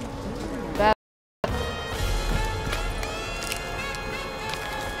 I am. Bad.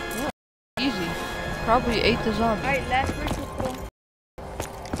 Yeah, easy. Probably ate the zombie. Alright, last ritual.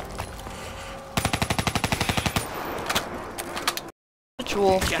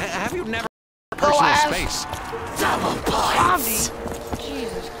 Ritual. Have you never The personal last space? zombie.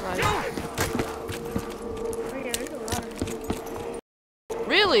 Jesus Christ. Oh yeah, there's a lot of them.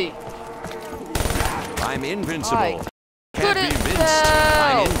 Really? I'm invincible. I Can't be couldn't vinced.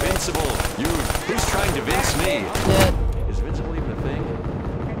 tell. I'm invincible. Who's trying to vince me? Dead. Is invincible even a thing?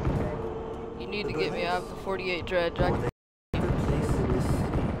 You need to get me out of the 48 dredge. I can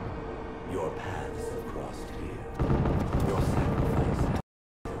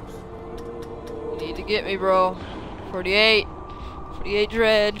me, bro. 48. 48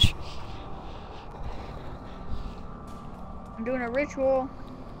 dredge. I'm doing a ritual.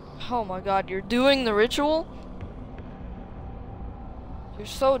 Oh my god, you're doing the ritual? You're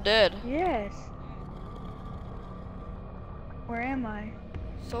so dead. Yes. Where am I?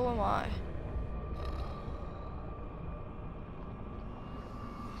 So am I.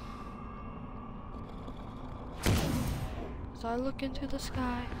 As I look into the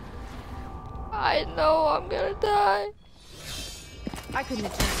sky, I know I'm gonna die. I couldn't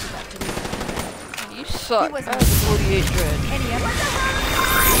have trusted that to me. You suck. He was I have 48 dredge. Any of us?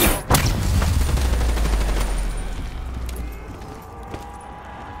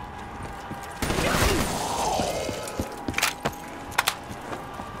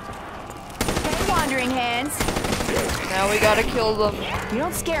 Hey, wandering hands. Now we gotta kill them. You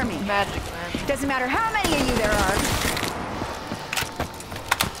don't scare me. Magic man. Doesn't matter how many of you there are.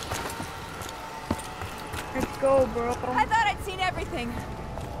 Let's go, bro. I thought I'd seen everything.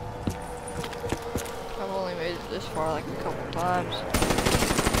 I've only made it this far like a couple times.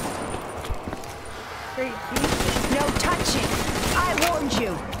 Straight beast. No touching. I warned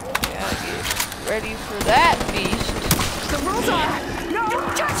you. Yeah, get ready for that beast. The rules are no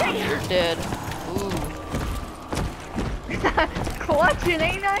touching. You're dead. Ooh. Clutching,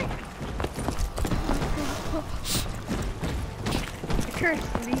 ain't I? Curse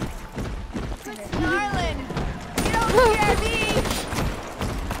me. Snarling. You don't scare me.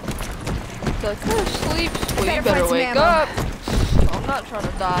 The curse sleeps. Well, you Better better find some wake ammo. up. I'm not trying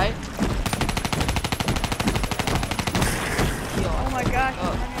to die. Oh my gosh.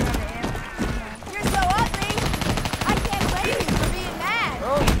 Oh. You're so ugly. I can't blame you for being mad.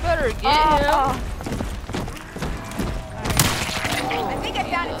 Bro, you better get him. I think I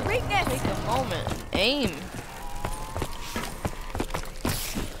found his weakness. Take a moment and aim.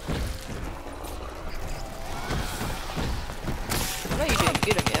 I know you didn't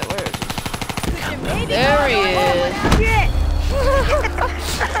get him yet. Where is he? There he is. Shit!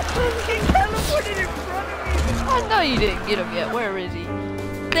 He teleported in front of me. I know you didn't get him yet. Where is he?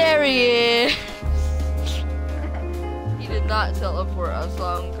 There he is. He did not teleport. I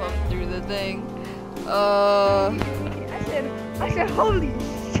saw him come through the thing. I said, holy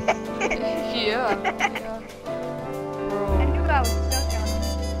shit! Yeah. I Bro. knew I was stuck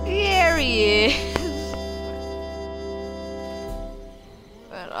on him. There he is.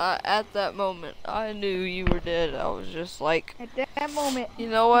 And at that moment, I knew you were dead. I was just like, At that moment. you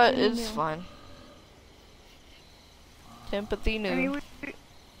know what? I It's knew. fine. Sympathy I knew. mean,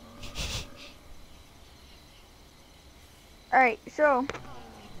 alright, so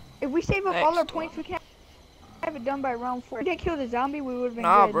if we save up all our Next points, we can have it done by round 4. If we did kill the zombie, we would have been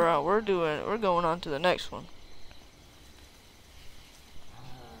Nah, good. bro, we're going on to the next one.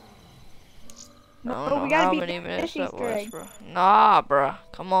 I No, don't we know gotta how beat many minutes this that Easter was, egg. bro. Nah, bro,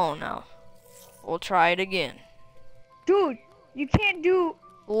 come on now. We'll try it again. Dude, you can't do.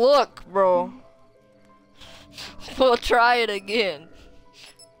 Look, bro. We'll try it again.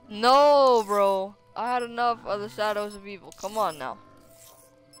 No, bro. I had enough of the Shadows of Evil. Come on now.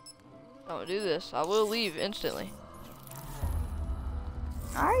 Don't do this. I will leave instantly.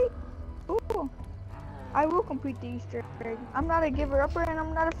 Alright. Cool. I will complete the Easter egg. I'm not a giver-upper and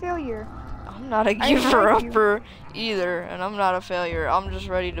I'm not a failure. I'm not a I like you. giver-upper either, and I'm not a failure. I'm just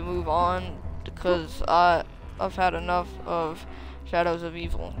ready to move on because I've had enough of Shadows of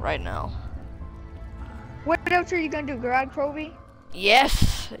Evil right now. What else are you gonna do, Garage Krovi?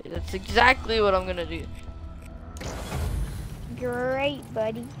 Yes, that's exactly what I'm gonna do. Great,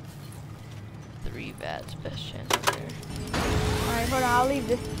 buddy. 3 bats, best chance there. Alright, hold on, I'll leave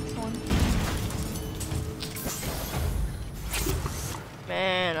this one.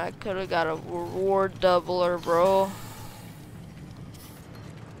 Man, I could have got a reward doubler, bro.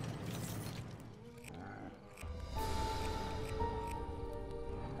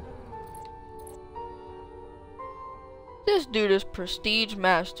 This dude is prestige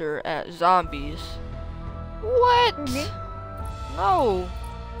master at zombies. What? No.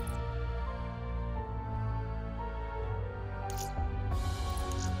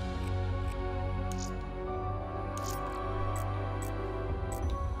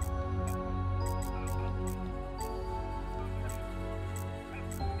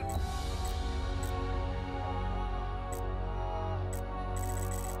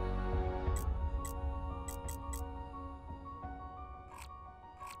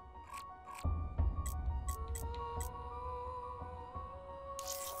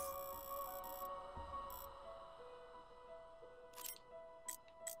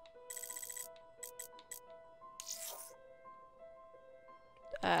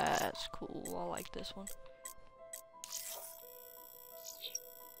 That's cool. I like this one.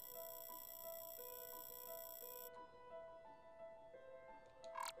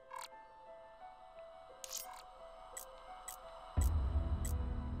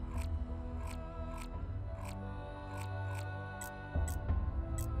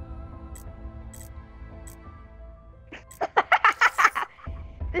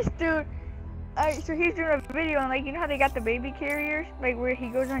 This dude, so he's doing a video on, like, you know how they got the baby carriers, like where he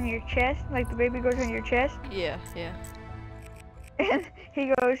goes on your chest, like the baby goes on your chest. Yeah, yeah. And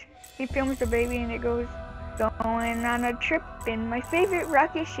he films the baby and it goes, going on a trip in my favorite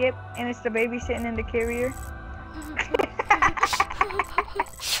rocket ship, and it's the baby sitting in the carrier.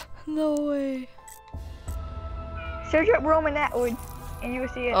 No way. Search up Roman Atwood and you will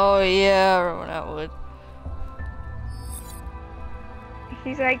see it. Oh yeah, Roman Atwood.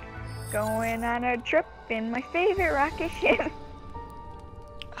 He's like, going on a trip in my favorite rocket ship.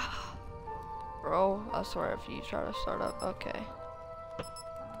 Bro, I swear if you try to start up, okay.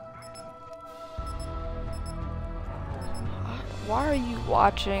 Why are you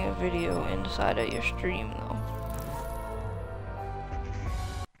watching a video inside of your stream though?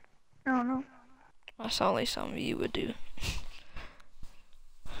 I don't know. That's only something you would do.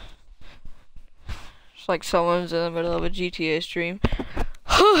 It's like someone's in the middle of a GTA stream.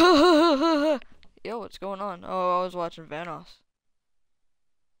 Yo, what's going on? Oh, I was watching Vanoss.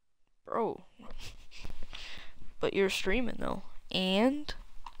 Bro. But you're streaming though. And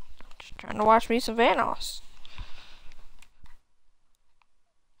I'm just trying to watch me some Vanoss.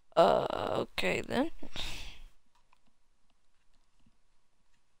 Okay then.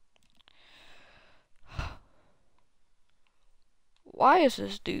 Why is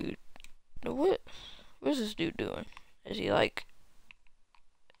this dude? What is this dude doing? Is he like,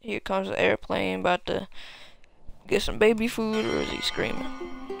 here comes the airplane about to get some baby food, or is he screaming?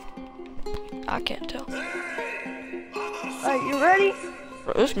 I can't tell. Alright, you ready?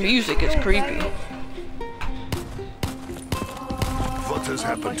 Bro, this music is creepy. What has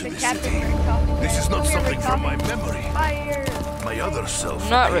happened to this city? This is not something from my memory. Fire! My other self I'm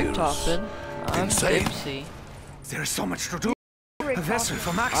not Rick appears Toppin. I'm insane. Dipsy. There is so much to do. A vessel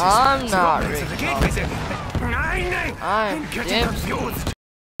from Axis. I'm not Rick I'm getting Dipsy. confused.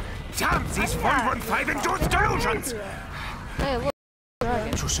 Damn these 115-induced delusions! Hey, look.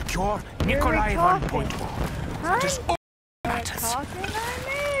 Dragon. To secure Nikolai 1.1. That is all that matters. Talking on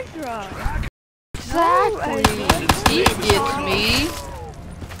Ezra. Exactly. He gets me.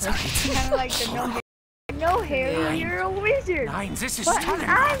 Kind of like the no hair. Yeah. You're a wizard. Nine, this is But stunning.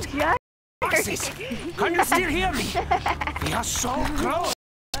 I'm just. Axis, can you still hear me? We are so close.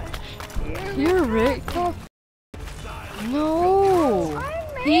 You're Rick Toppin. No.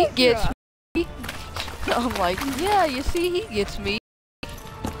 He gets me. I'm like, yeah, you see, he gets me.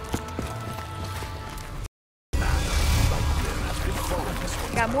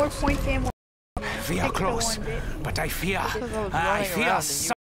 Got more points than one. We are close, but I fear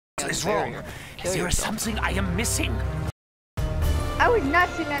something is wrong. There is something I am missing. I was not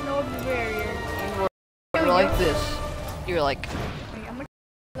sitting at no open barrier. You're like this. You're like, Wait, I'm gonna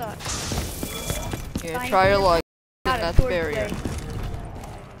look. you're gonna try your luck. Got a That's sword barrier. play.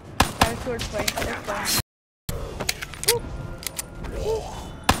 Got a sword play. That's fine.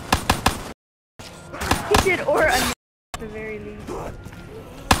 He said, or a at the very least. You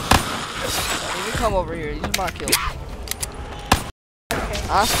can come over here. These are my kills. Okay.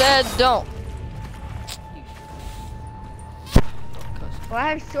 I said don't. Well,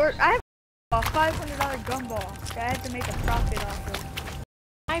 I have a $500 gumball that I have to make a profit off of.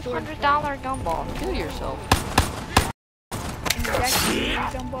 $500 gumball. Kill yourself. In the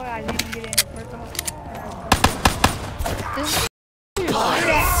Jackson gumball, I didn't get it in the purple.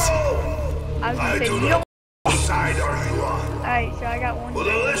 I was gonna say, you don't. What side are you on? Alright, so I got one. Well,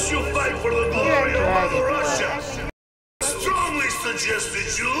 unless you fight for the glory of Mother Russia, I strongly suggest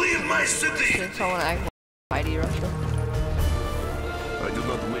that you leave my city. Can someone act like Mighty Russia? I do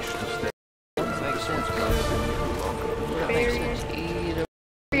not wish to stay. Makes sense, bro. That makes sense either.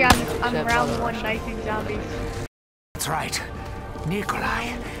 I'm round one knifing zombies. That's right.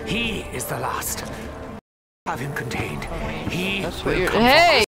 Nikolai, he is the last. Have him contained. He That's will what you're. come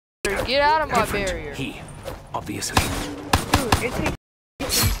Hey! Get out of my Different. barrier. He, obviously. Dude, it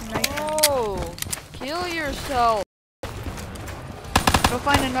takes some knife. Oh! Kill yourself. Go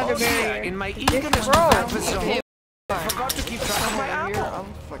find another barrier. In my This eagerness to Bro! find the zone, Okay, I forgot to keep track of my over here. ammo.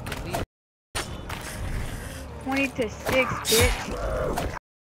 I'm fucking weak. 20 to 6, bitch.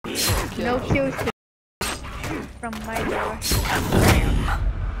 No kills to from my door.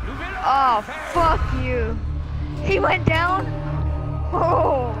 Oh, fuck you. He went down?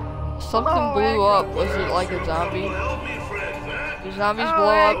 Oh. Something blew up. Was it like a zombie? Do zombies blow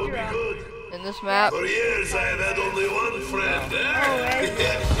up in this map? For years I have had only one friend.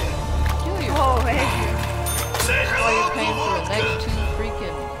 Kill you. Oh, Ezra. Say While you're hello paying for the to next 2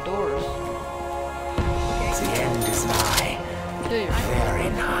 freaking doors. The end is nigh. Kill you. Very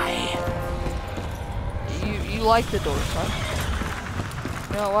nigh. You like the doors, huh?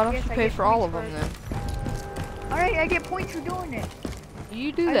 No, why don't Yes, you I pay get for all of points them for then? Alright, I get points for doing it.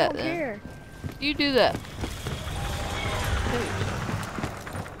 You do I that don't then. care. You do that.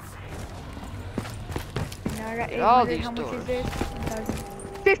 Now I got Get all 800. these How much doors. is this?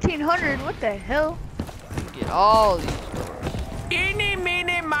 1,500. What the hell? Get all these doors. Eeny,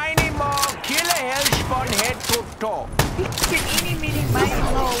 meeny, miny, mo, kill a hellspawn head to toe. He said eeny, meeny, miny,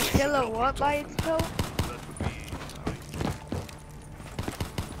 mo, kill a what by its toe?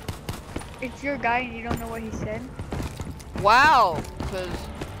 It's your guy and you don't know what he said? Wow, because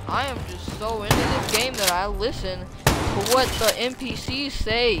I am just so into this game that I listen to what the NPCs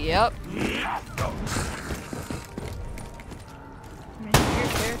say. Yep. I mean, it's your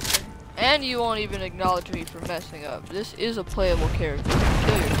character. And you won't even acknowledge me for messing up. This is a playable character.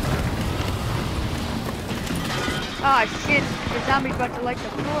 Kill yourself. Ah, shit. The zombie's about to light the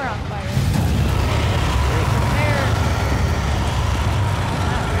floor on fire.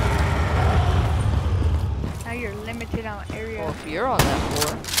 Now you're limited on area. Well, if you're on that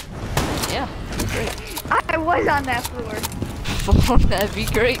floor, then yeah, great. I was on that floor. That'd be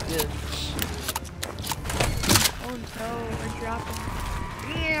great then. Oh no, we're dropping.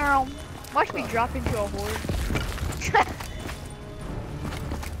 Meow. Watch me drop into a horde.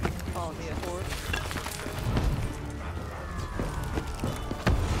 Call me a horde.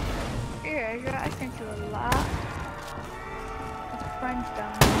 Here, Ezra, I sent you a lot of friends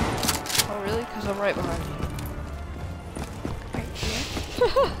down there. Oh really? Because I'm right behind you. Right here.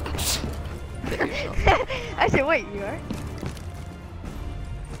 Kill yourself. I said, wait, you are?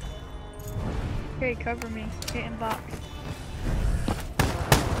 Okay, cover me. Hitting box.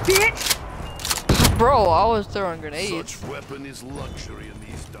 Bitch! Bro, I was throwing grenades. Such weapon is luxury in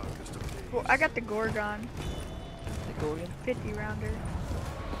these darkest of days. Well, I got the Gorgon. The Gorgon. 50 rounder.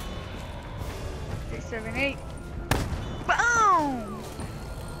 6, 7, 8. Boom!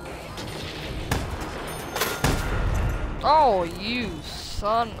 Oh, you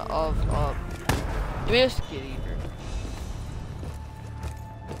son of a biscuit eater.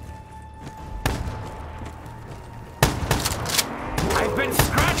 I've been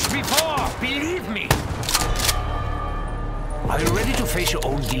scratched before, believe me. Are you ready to face your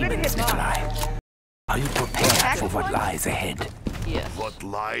own demons, Nikolai? Are you prepared for what lies ahead? Yes. What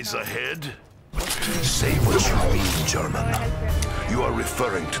lies ahead? Say what you mean, German. You are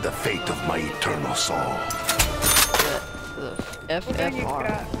referring to the fate of my eternal soul. The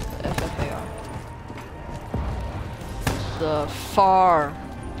FFR. The FFAR. The FAR.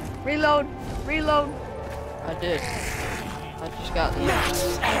 Reload! Reload! I did. I just got the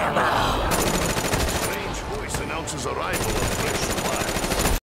Strange voice announces arrival of fresh supplies.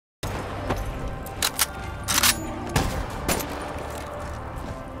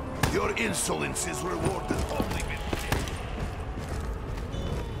 Your insolence is rewarded only with death.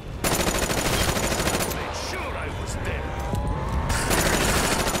 Made sure I was dead.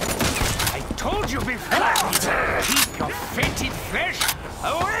 I told you before, keep your fetid flesh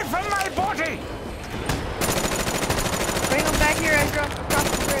away from my body. Bring them back here, Ezra. Across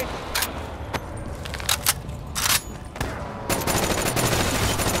the bridge.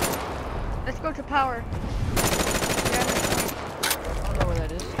 Let's go to power. Yeah, I don't know where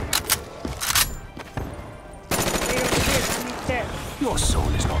that is. wait over here. Let me step. Your soul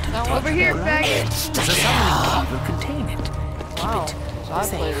is not in Now Over here, faggot. the summoning key will contain it. Wow. So I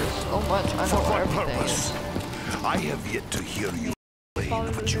play this so much. I For know what everything purpose? is. I have yet to hear you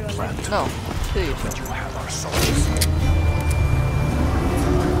explain what you plan to No. Kill do. yourself. You have our soldiers.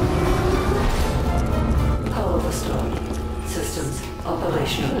 Power restored. Systems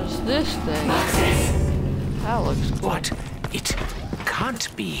operational. What is this thing? Access. That looks cool. What? It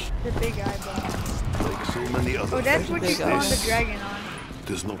can't be. The big eyeball. Like so many other Oh, that's things, what you big spawned eyes. the dragon on.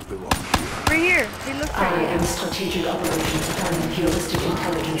 does not belong here. Right here. He looks I right here. am strategic operations planning heuristic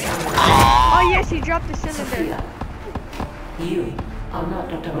intelligence analysis. Oh, yes, he dropped the cylinder. Sophia. You are not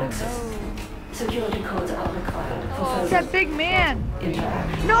Dr. Maxis. Security codes are required for It's further that big man.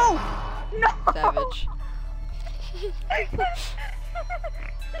 interaction. No! No! Savage. I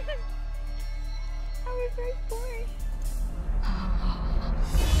was right for it.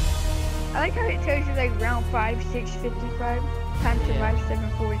 I like how it tells you like round 5, 655. Time to survive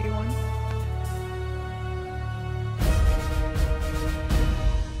 741.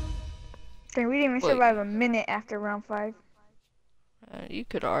 So we didn't even Look. survive a minute after round 5. You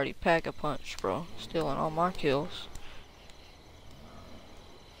could already pack a punch, bro. Stealing all my kills.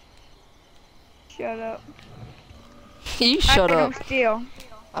 Shut up. You shut I up. don't steal.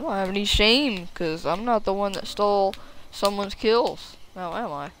 I don't have any shame, cause I'm not the one that stole someone's kills. Now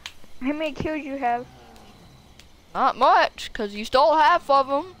am I? How many kills you have? Not much, cause you stole half of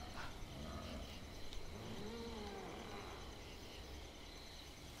them.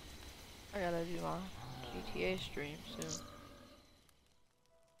 I gotta do my GTA stream soon.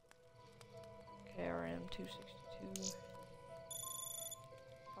 KRM 262.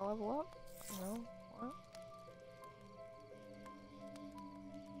 I level up? No? What?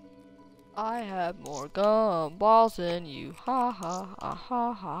 I have more gumballs than you. Ha ha ha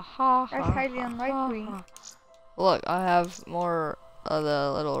ha ha ha. That's highly unlikely. Look, I have more of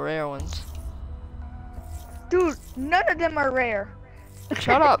the little rare ones. Dude, none of them are rare.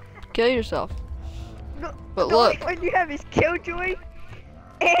 Shut up. Kill yourself. No, But the look. only one you have is Killjoy,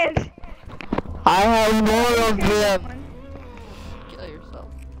 and I have more of them. Kill yourself.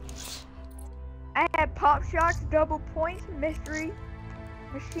 I have Pop Shots, Double Points, Mystery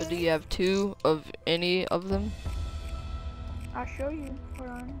So Machine. do you have 2 of any of them? I'll show you. Hold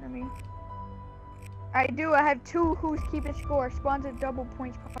on, I do. I have 2 Who's Keeping Score. Spawns a Double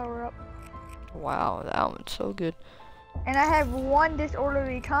Points power up. Wow, that one's so good. And I have 1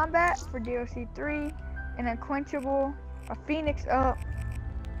 Disorderly Combat for DLC 3, an Unquenchable, a Phoenix up.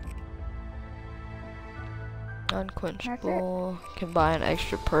 Unquenchable. Can buy an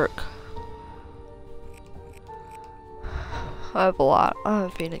extra perk. I have a lot. I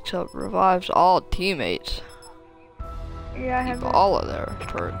have Phoenix up. Revives all teammates. Yeah, I have Keep that. all of their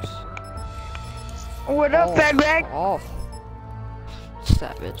perks. What up, fat bag? Oh.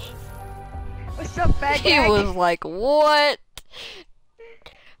 Savage. What's up, fat He bag? was like, what?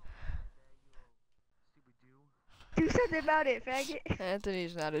 Do something about it, faggot.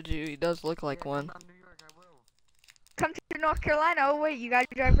 Anthony's not a Jew. He does look like one. Come to North Carolina. Oh wait, you gotta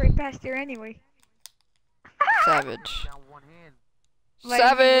drive right past there anyway. Savage. Like you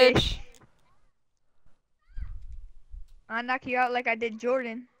Savage. wish. I'll knock you out like I did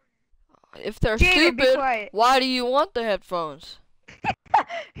Jordan. If they're David, be stupid, quiet. why do you want the headphones?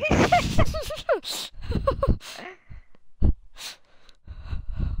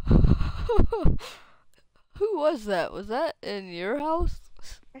 Who was that? Was that in your house?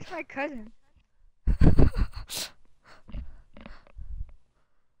 That's my cousin.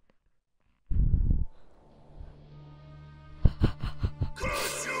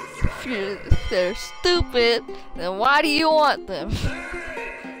 If they're stupid, then why do you want them?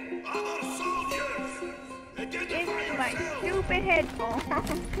 Give me my stupid headphones.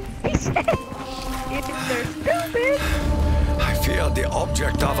 He said, if they're stupid. I fear the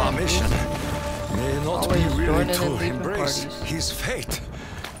object of our mission may not Always be joining willing in to leaving embrace parties. his fate.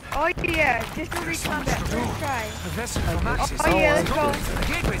 Oh yeah, Disorderly Combat. First try. Oh Oh yeah, let's go.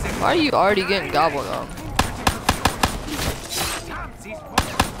 Why are you already getting gobbled on?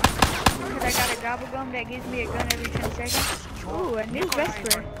 Because I got a gobble gum that gives me a gun every 10 seconds. Ooh, a new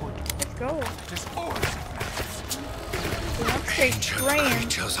Vesper. Let's go. I'm straight spraying.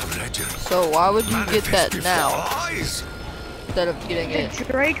 Creatures of legend. So why would you get that manifest before now our eyes. instead of getting The it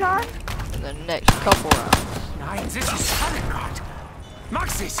Dracon? in the next couple rounds? Nein, this is Stalingrad.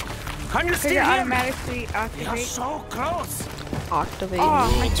 Maxis, can you Because still it hear me? automatically You're activates. so close. Activate. Oh,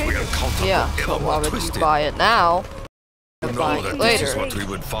 my We favorite. encounter Yeah, ever so more why would you twisted. buy it now? You and know buying that it this is later? what we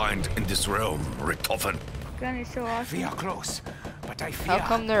would find in this realm, Richtofen. Gun is so awesome. We are close, but I fear. How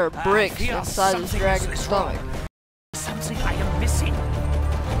come there are bricks I fear inside this something dragon's is wrong. stomach? Something I am missing.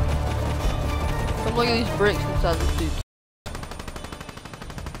 Come look at these bricks inside this dude.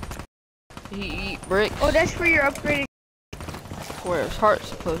 He eat bricks Oh, that's for your upgraded. where his heart's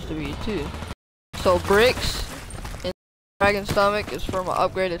supposed to be too. So bricks in the dragon's stomach is from an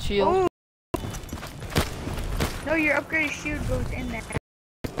upgraded shield. Oh. No, your upgraded shield goes in there.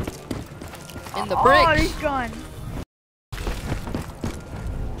 In the Oh, bricks. this gun.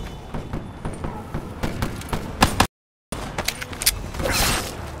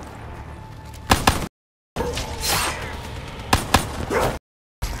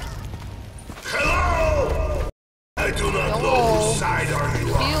 I do not know Oh. whose side are you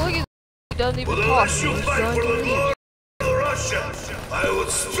See, on. look at he doesn't even But talk. unless you He's fight trying for to the leave. glory of Russia, I would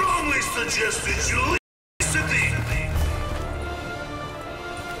strongly suggest that you leave the city.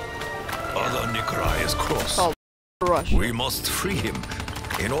 Other Nikolai is cross. Called Russia. We must free him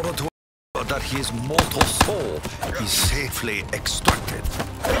in order to ensure that his mortal soul is safely extracted.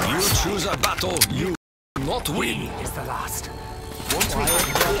 You choose a battle you will not win. Is the last.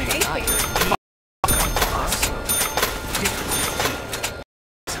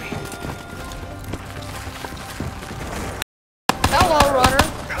 Hello, runner.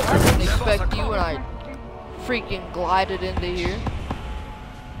 I didn't expect you when I freaking glided into here.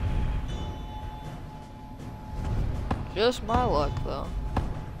 Just my luck, though.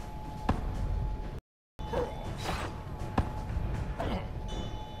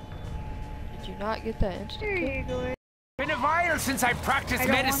 Did you not get that instant There kill? you go. Been a while since I practiced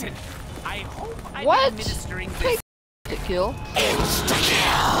medicine. I hope I'm What? administering Take this. the kill.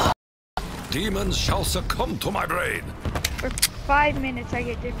 Demons shall succumb to my blade. For 5 minutes, I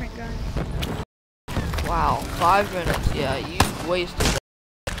get different guns. Wow, 5 minutes. Yeah, you wasted that.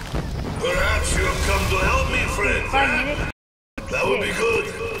 Perhaps you have come to help me, friend. 5 minutes? That would be good.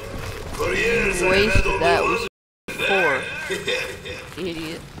 For years You I had wasted that. only Was one. 4.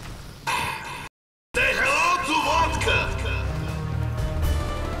 Idiot. Say hello to vodka.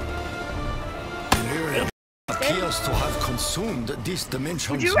 Appears to have consumed this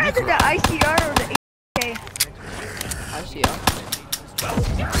dimension's Would you rather the ICR or the AK? ICR.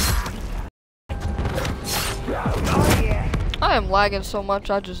 Oh yeah. I am lagging so much,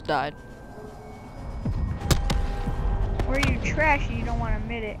 I just died. Or you trashy, you don't want to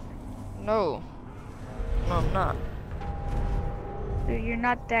admit it. No. No, I'm not. Dude, you're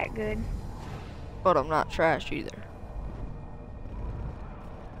not that good. But I'm not trash either.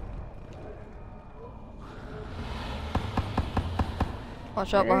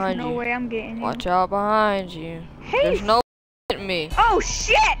 Watch out behind you. There's no way I'm getting you. Watch out behind you. Hey. There's no getting me. Oh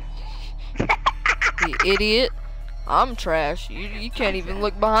shit! You idiot. I'm trash. You can't even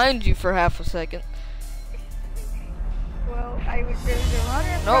look behind you for half a second. Well, there's a runner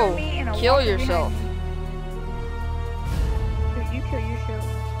in front No, of me and a kill walker yourself. behind me. Dude, you kill yourself.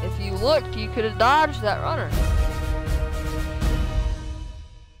 If you looked, you could have dodged that runner.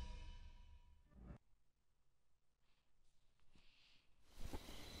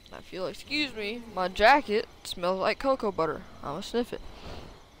 If you'll excuse me, my jacket smells like cocoa butter. I'ma sniff it.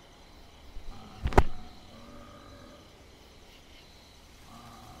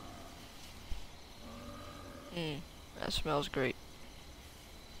 That smells great.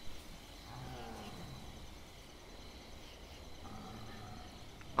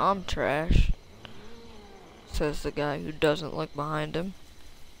 I'm trash, says the guy who doesn't look behind him.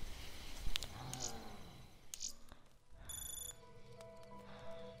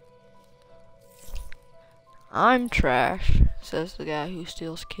 I'm trash, says the guy who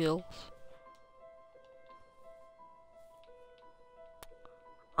steals kills.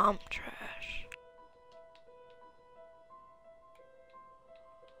 I'm trash.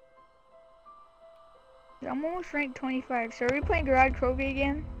 I'm almost ranked 25, so are we playing Garage Trophy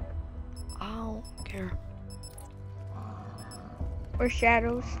again? I don't care. Or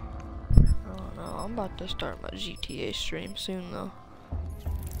Shadows? I don't know, I'm about to start my GTA stream soon though.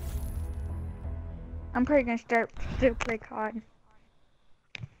 I'm probably gonna start to play COD.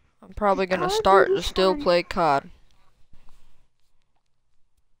 I'm probably gonna start to still play COD.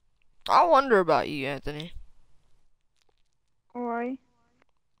 I wonder about you, Anthony. Why?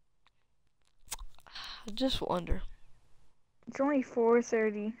 I just wonder. It's only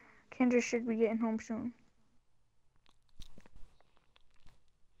 4:30. Kendra should be getting home soon.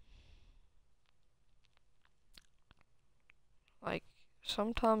 Like,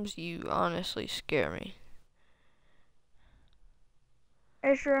 sometimes you honestly scare me.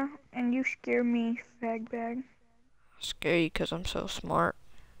 Ezra, and you scare me, fag bag. I scare you because I'm so smart.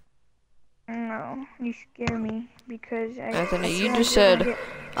 No, you scare me because Anthony, you just said,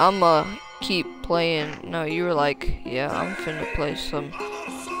 I'ma keep playing. No, you were like, yeah, I'm finna play some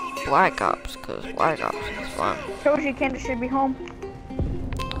Black Ops, because Black Ops is fun. Told you Kendra should be home.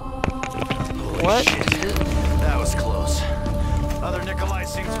 What? That was close. Other Nikolai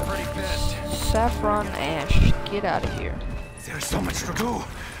seems pretty pissed. Saffron Ash, get out of here. There's so much to do.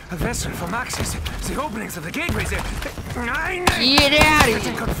 A vessel for Maxis. The openings of the gateways. Get out of Getting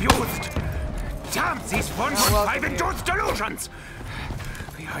here! confused. Damn these 1.5 induced delusions.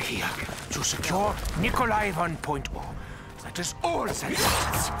 We are here to secure Nikolai 1.0. That is all that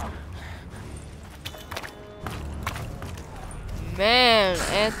matters. Man,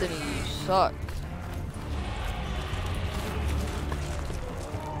 Anthony, you suck.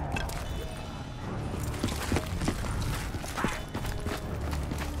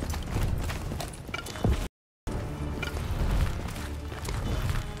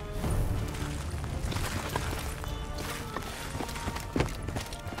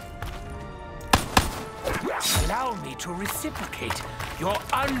 Allow me to reciprocate your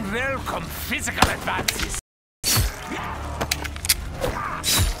unwelcome physical advances.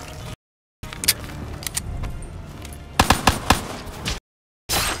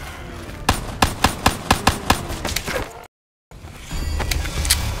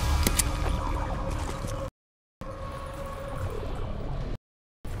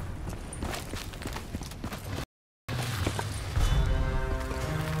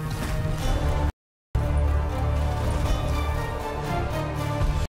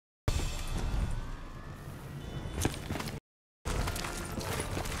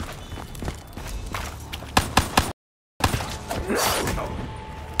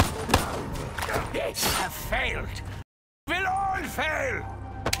 have failed. We'll all fail.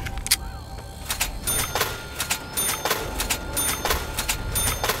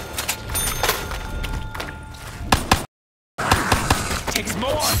 Takes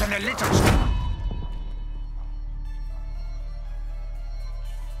more than a little.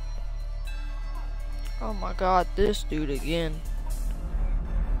 Oh my god, this dude again.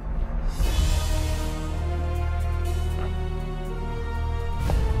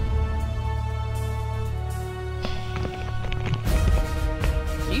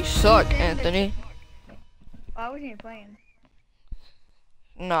 You suck, Anthony. I wasn't even playing.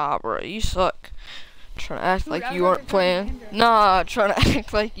 Nah, bro, you suck. Trying to act Dude, like I you wasn't weren't playing. playing. Nah, trying to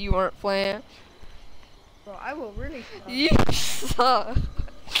act like you weren't playing. Bro, I will really suck. You suck.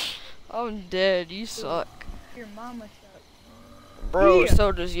 I'm dead. You suck. Your mama sucks. Bro, Yeah.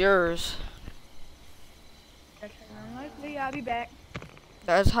 so does yours. That's unlikely. I'll be back.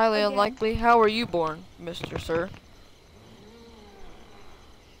 That's highly Again. unlikely. How were you born, Mr. Sir?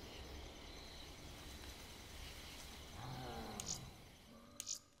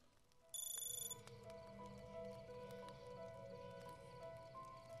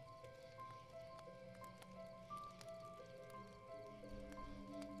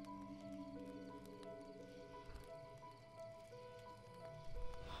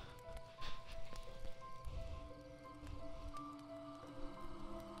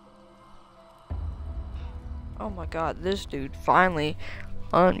 Oh my god, this dude finally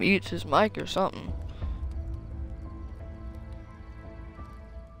unmutes his mic or something.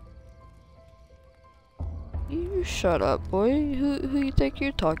 You shut up, boy. Who you think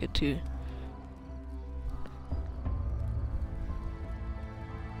you're talking to?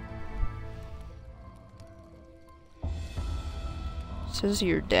 Says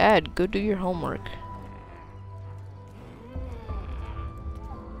your dad, go do your homework.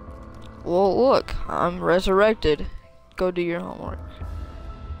 Well, look, I'm resurrected. Go do your homework.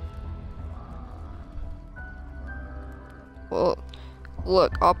 Well,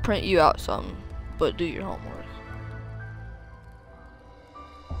 look, I'll print you out something, but do your homework.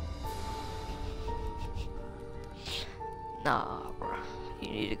 Nah, bro. You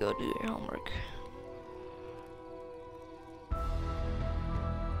need to go do your homework.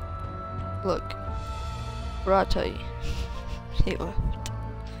 Look, bro, I'll tell you. He left.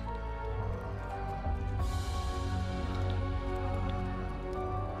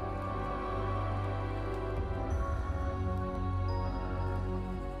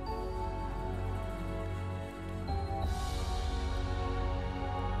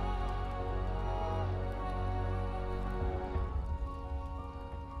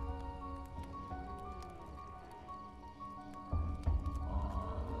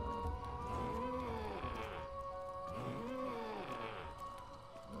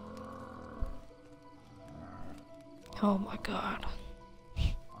 Oh my god.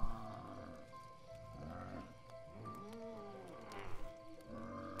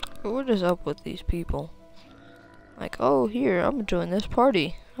 What is up with these people? Like, oh, here, I'm gonna join this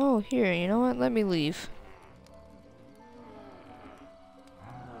party. Oh, here, you know what? Let me leave.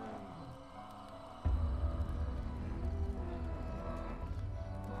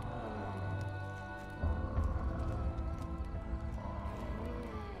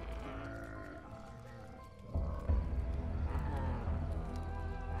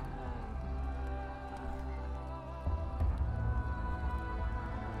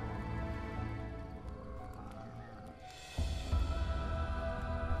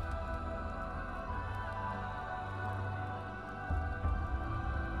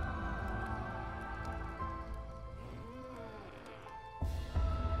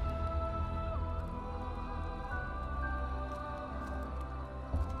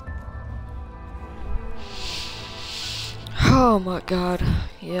 Oh my god.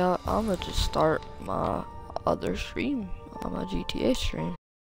 Yeah, I'm gonna just start my other stream on my GTA stream.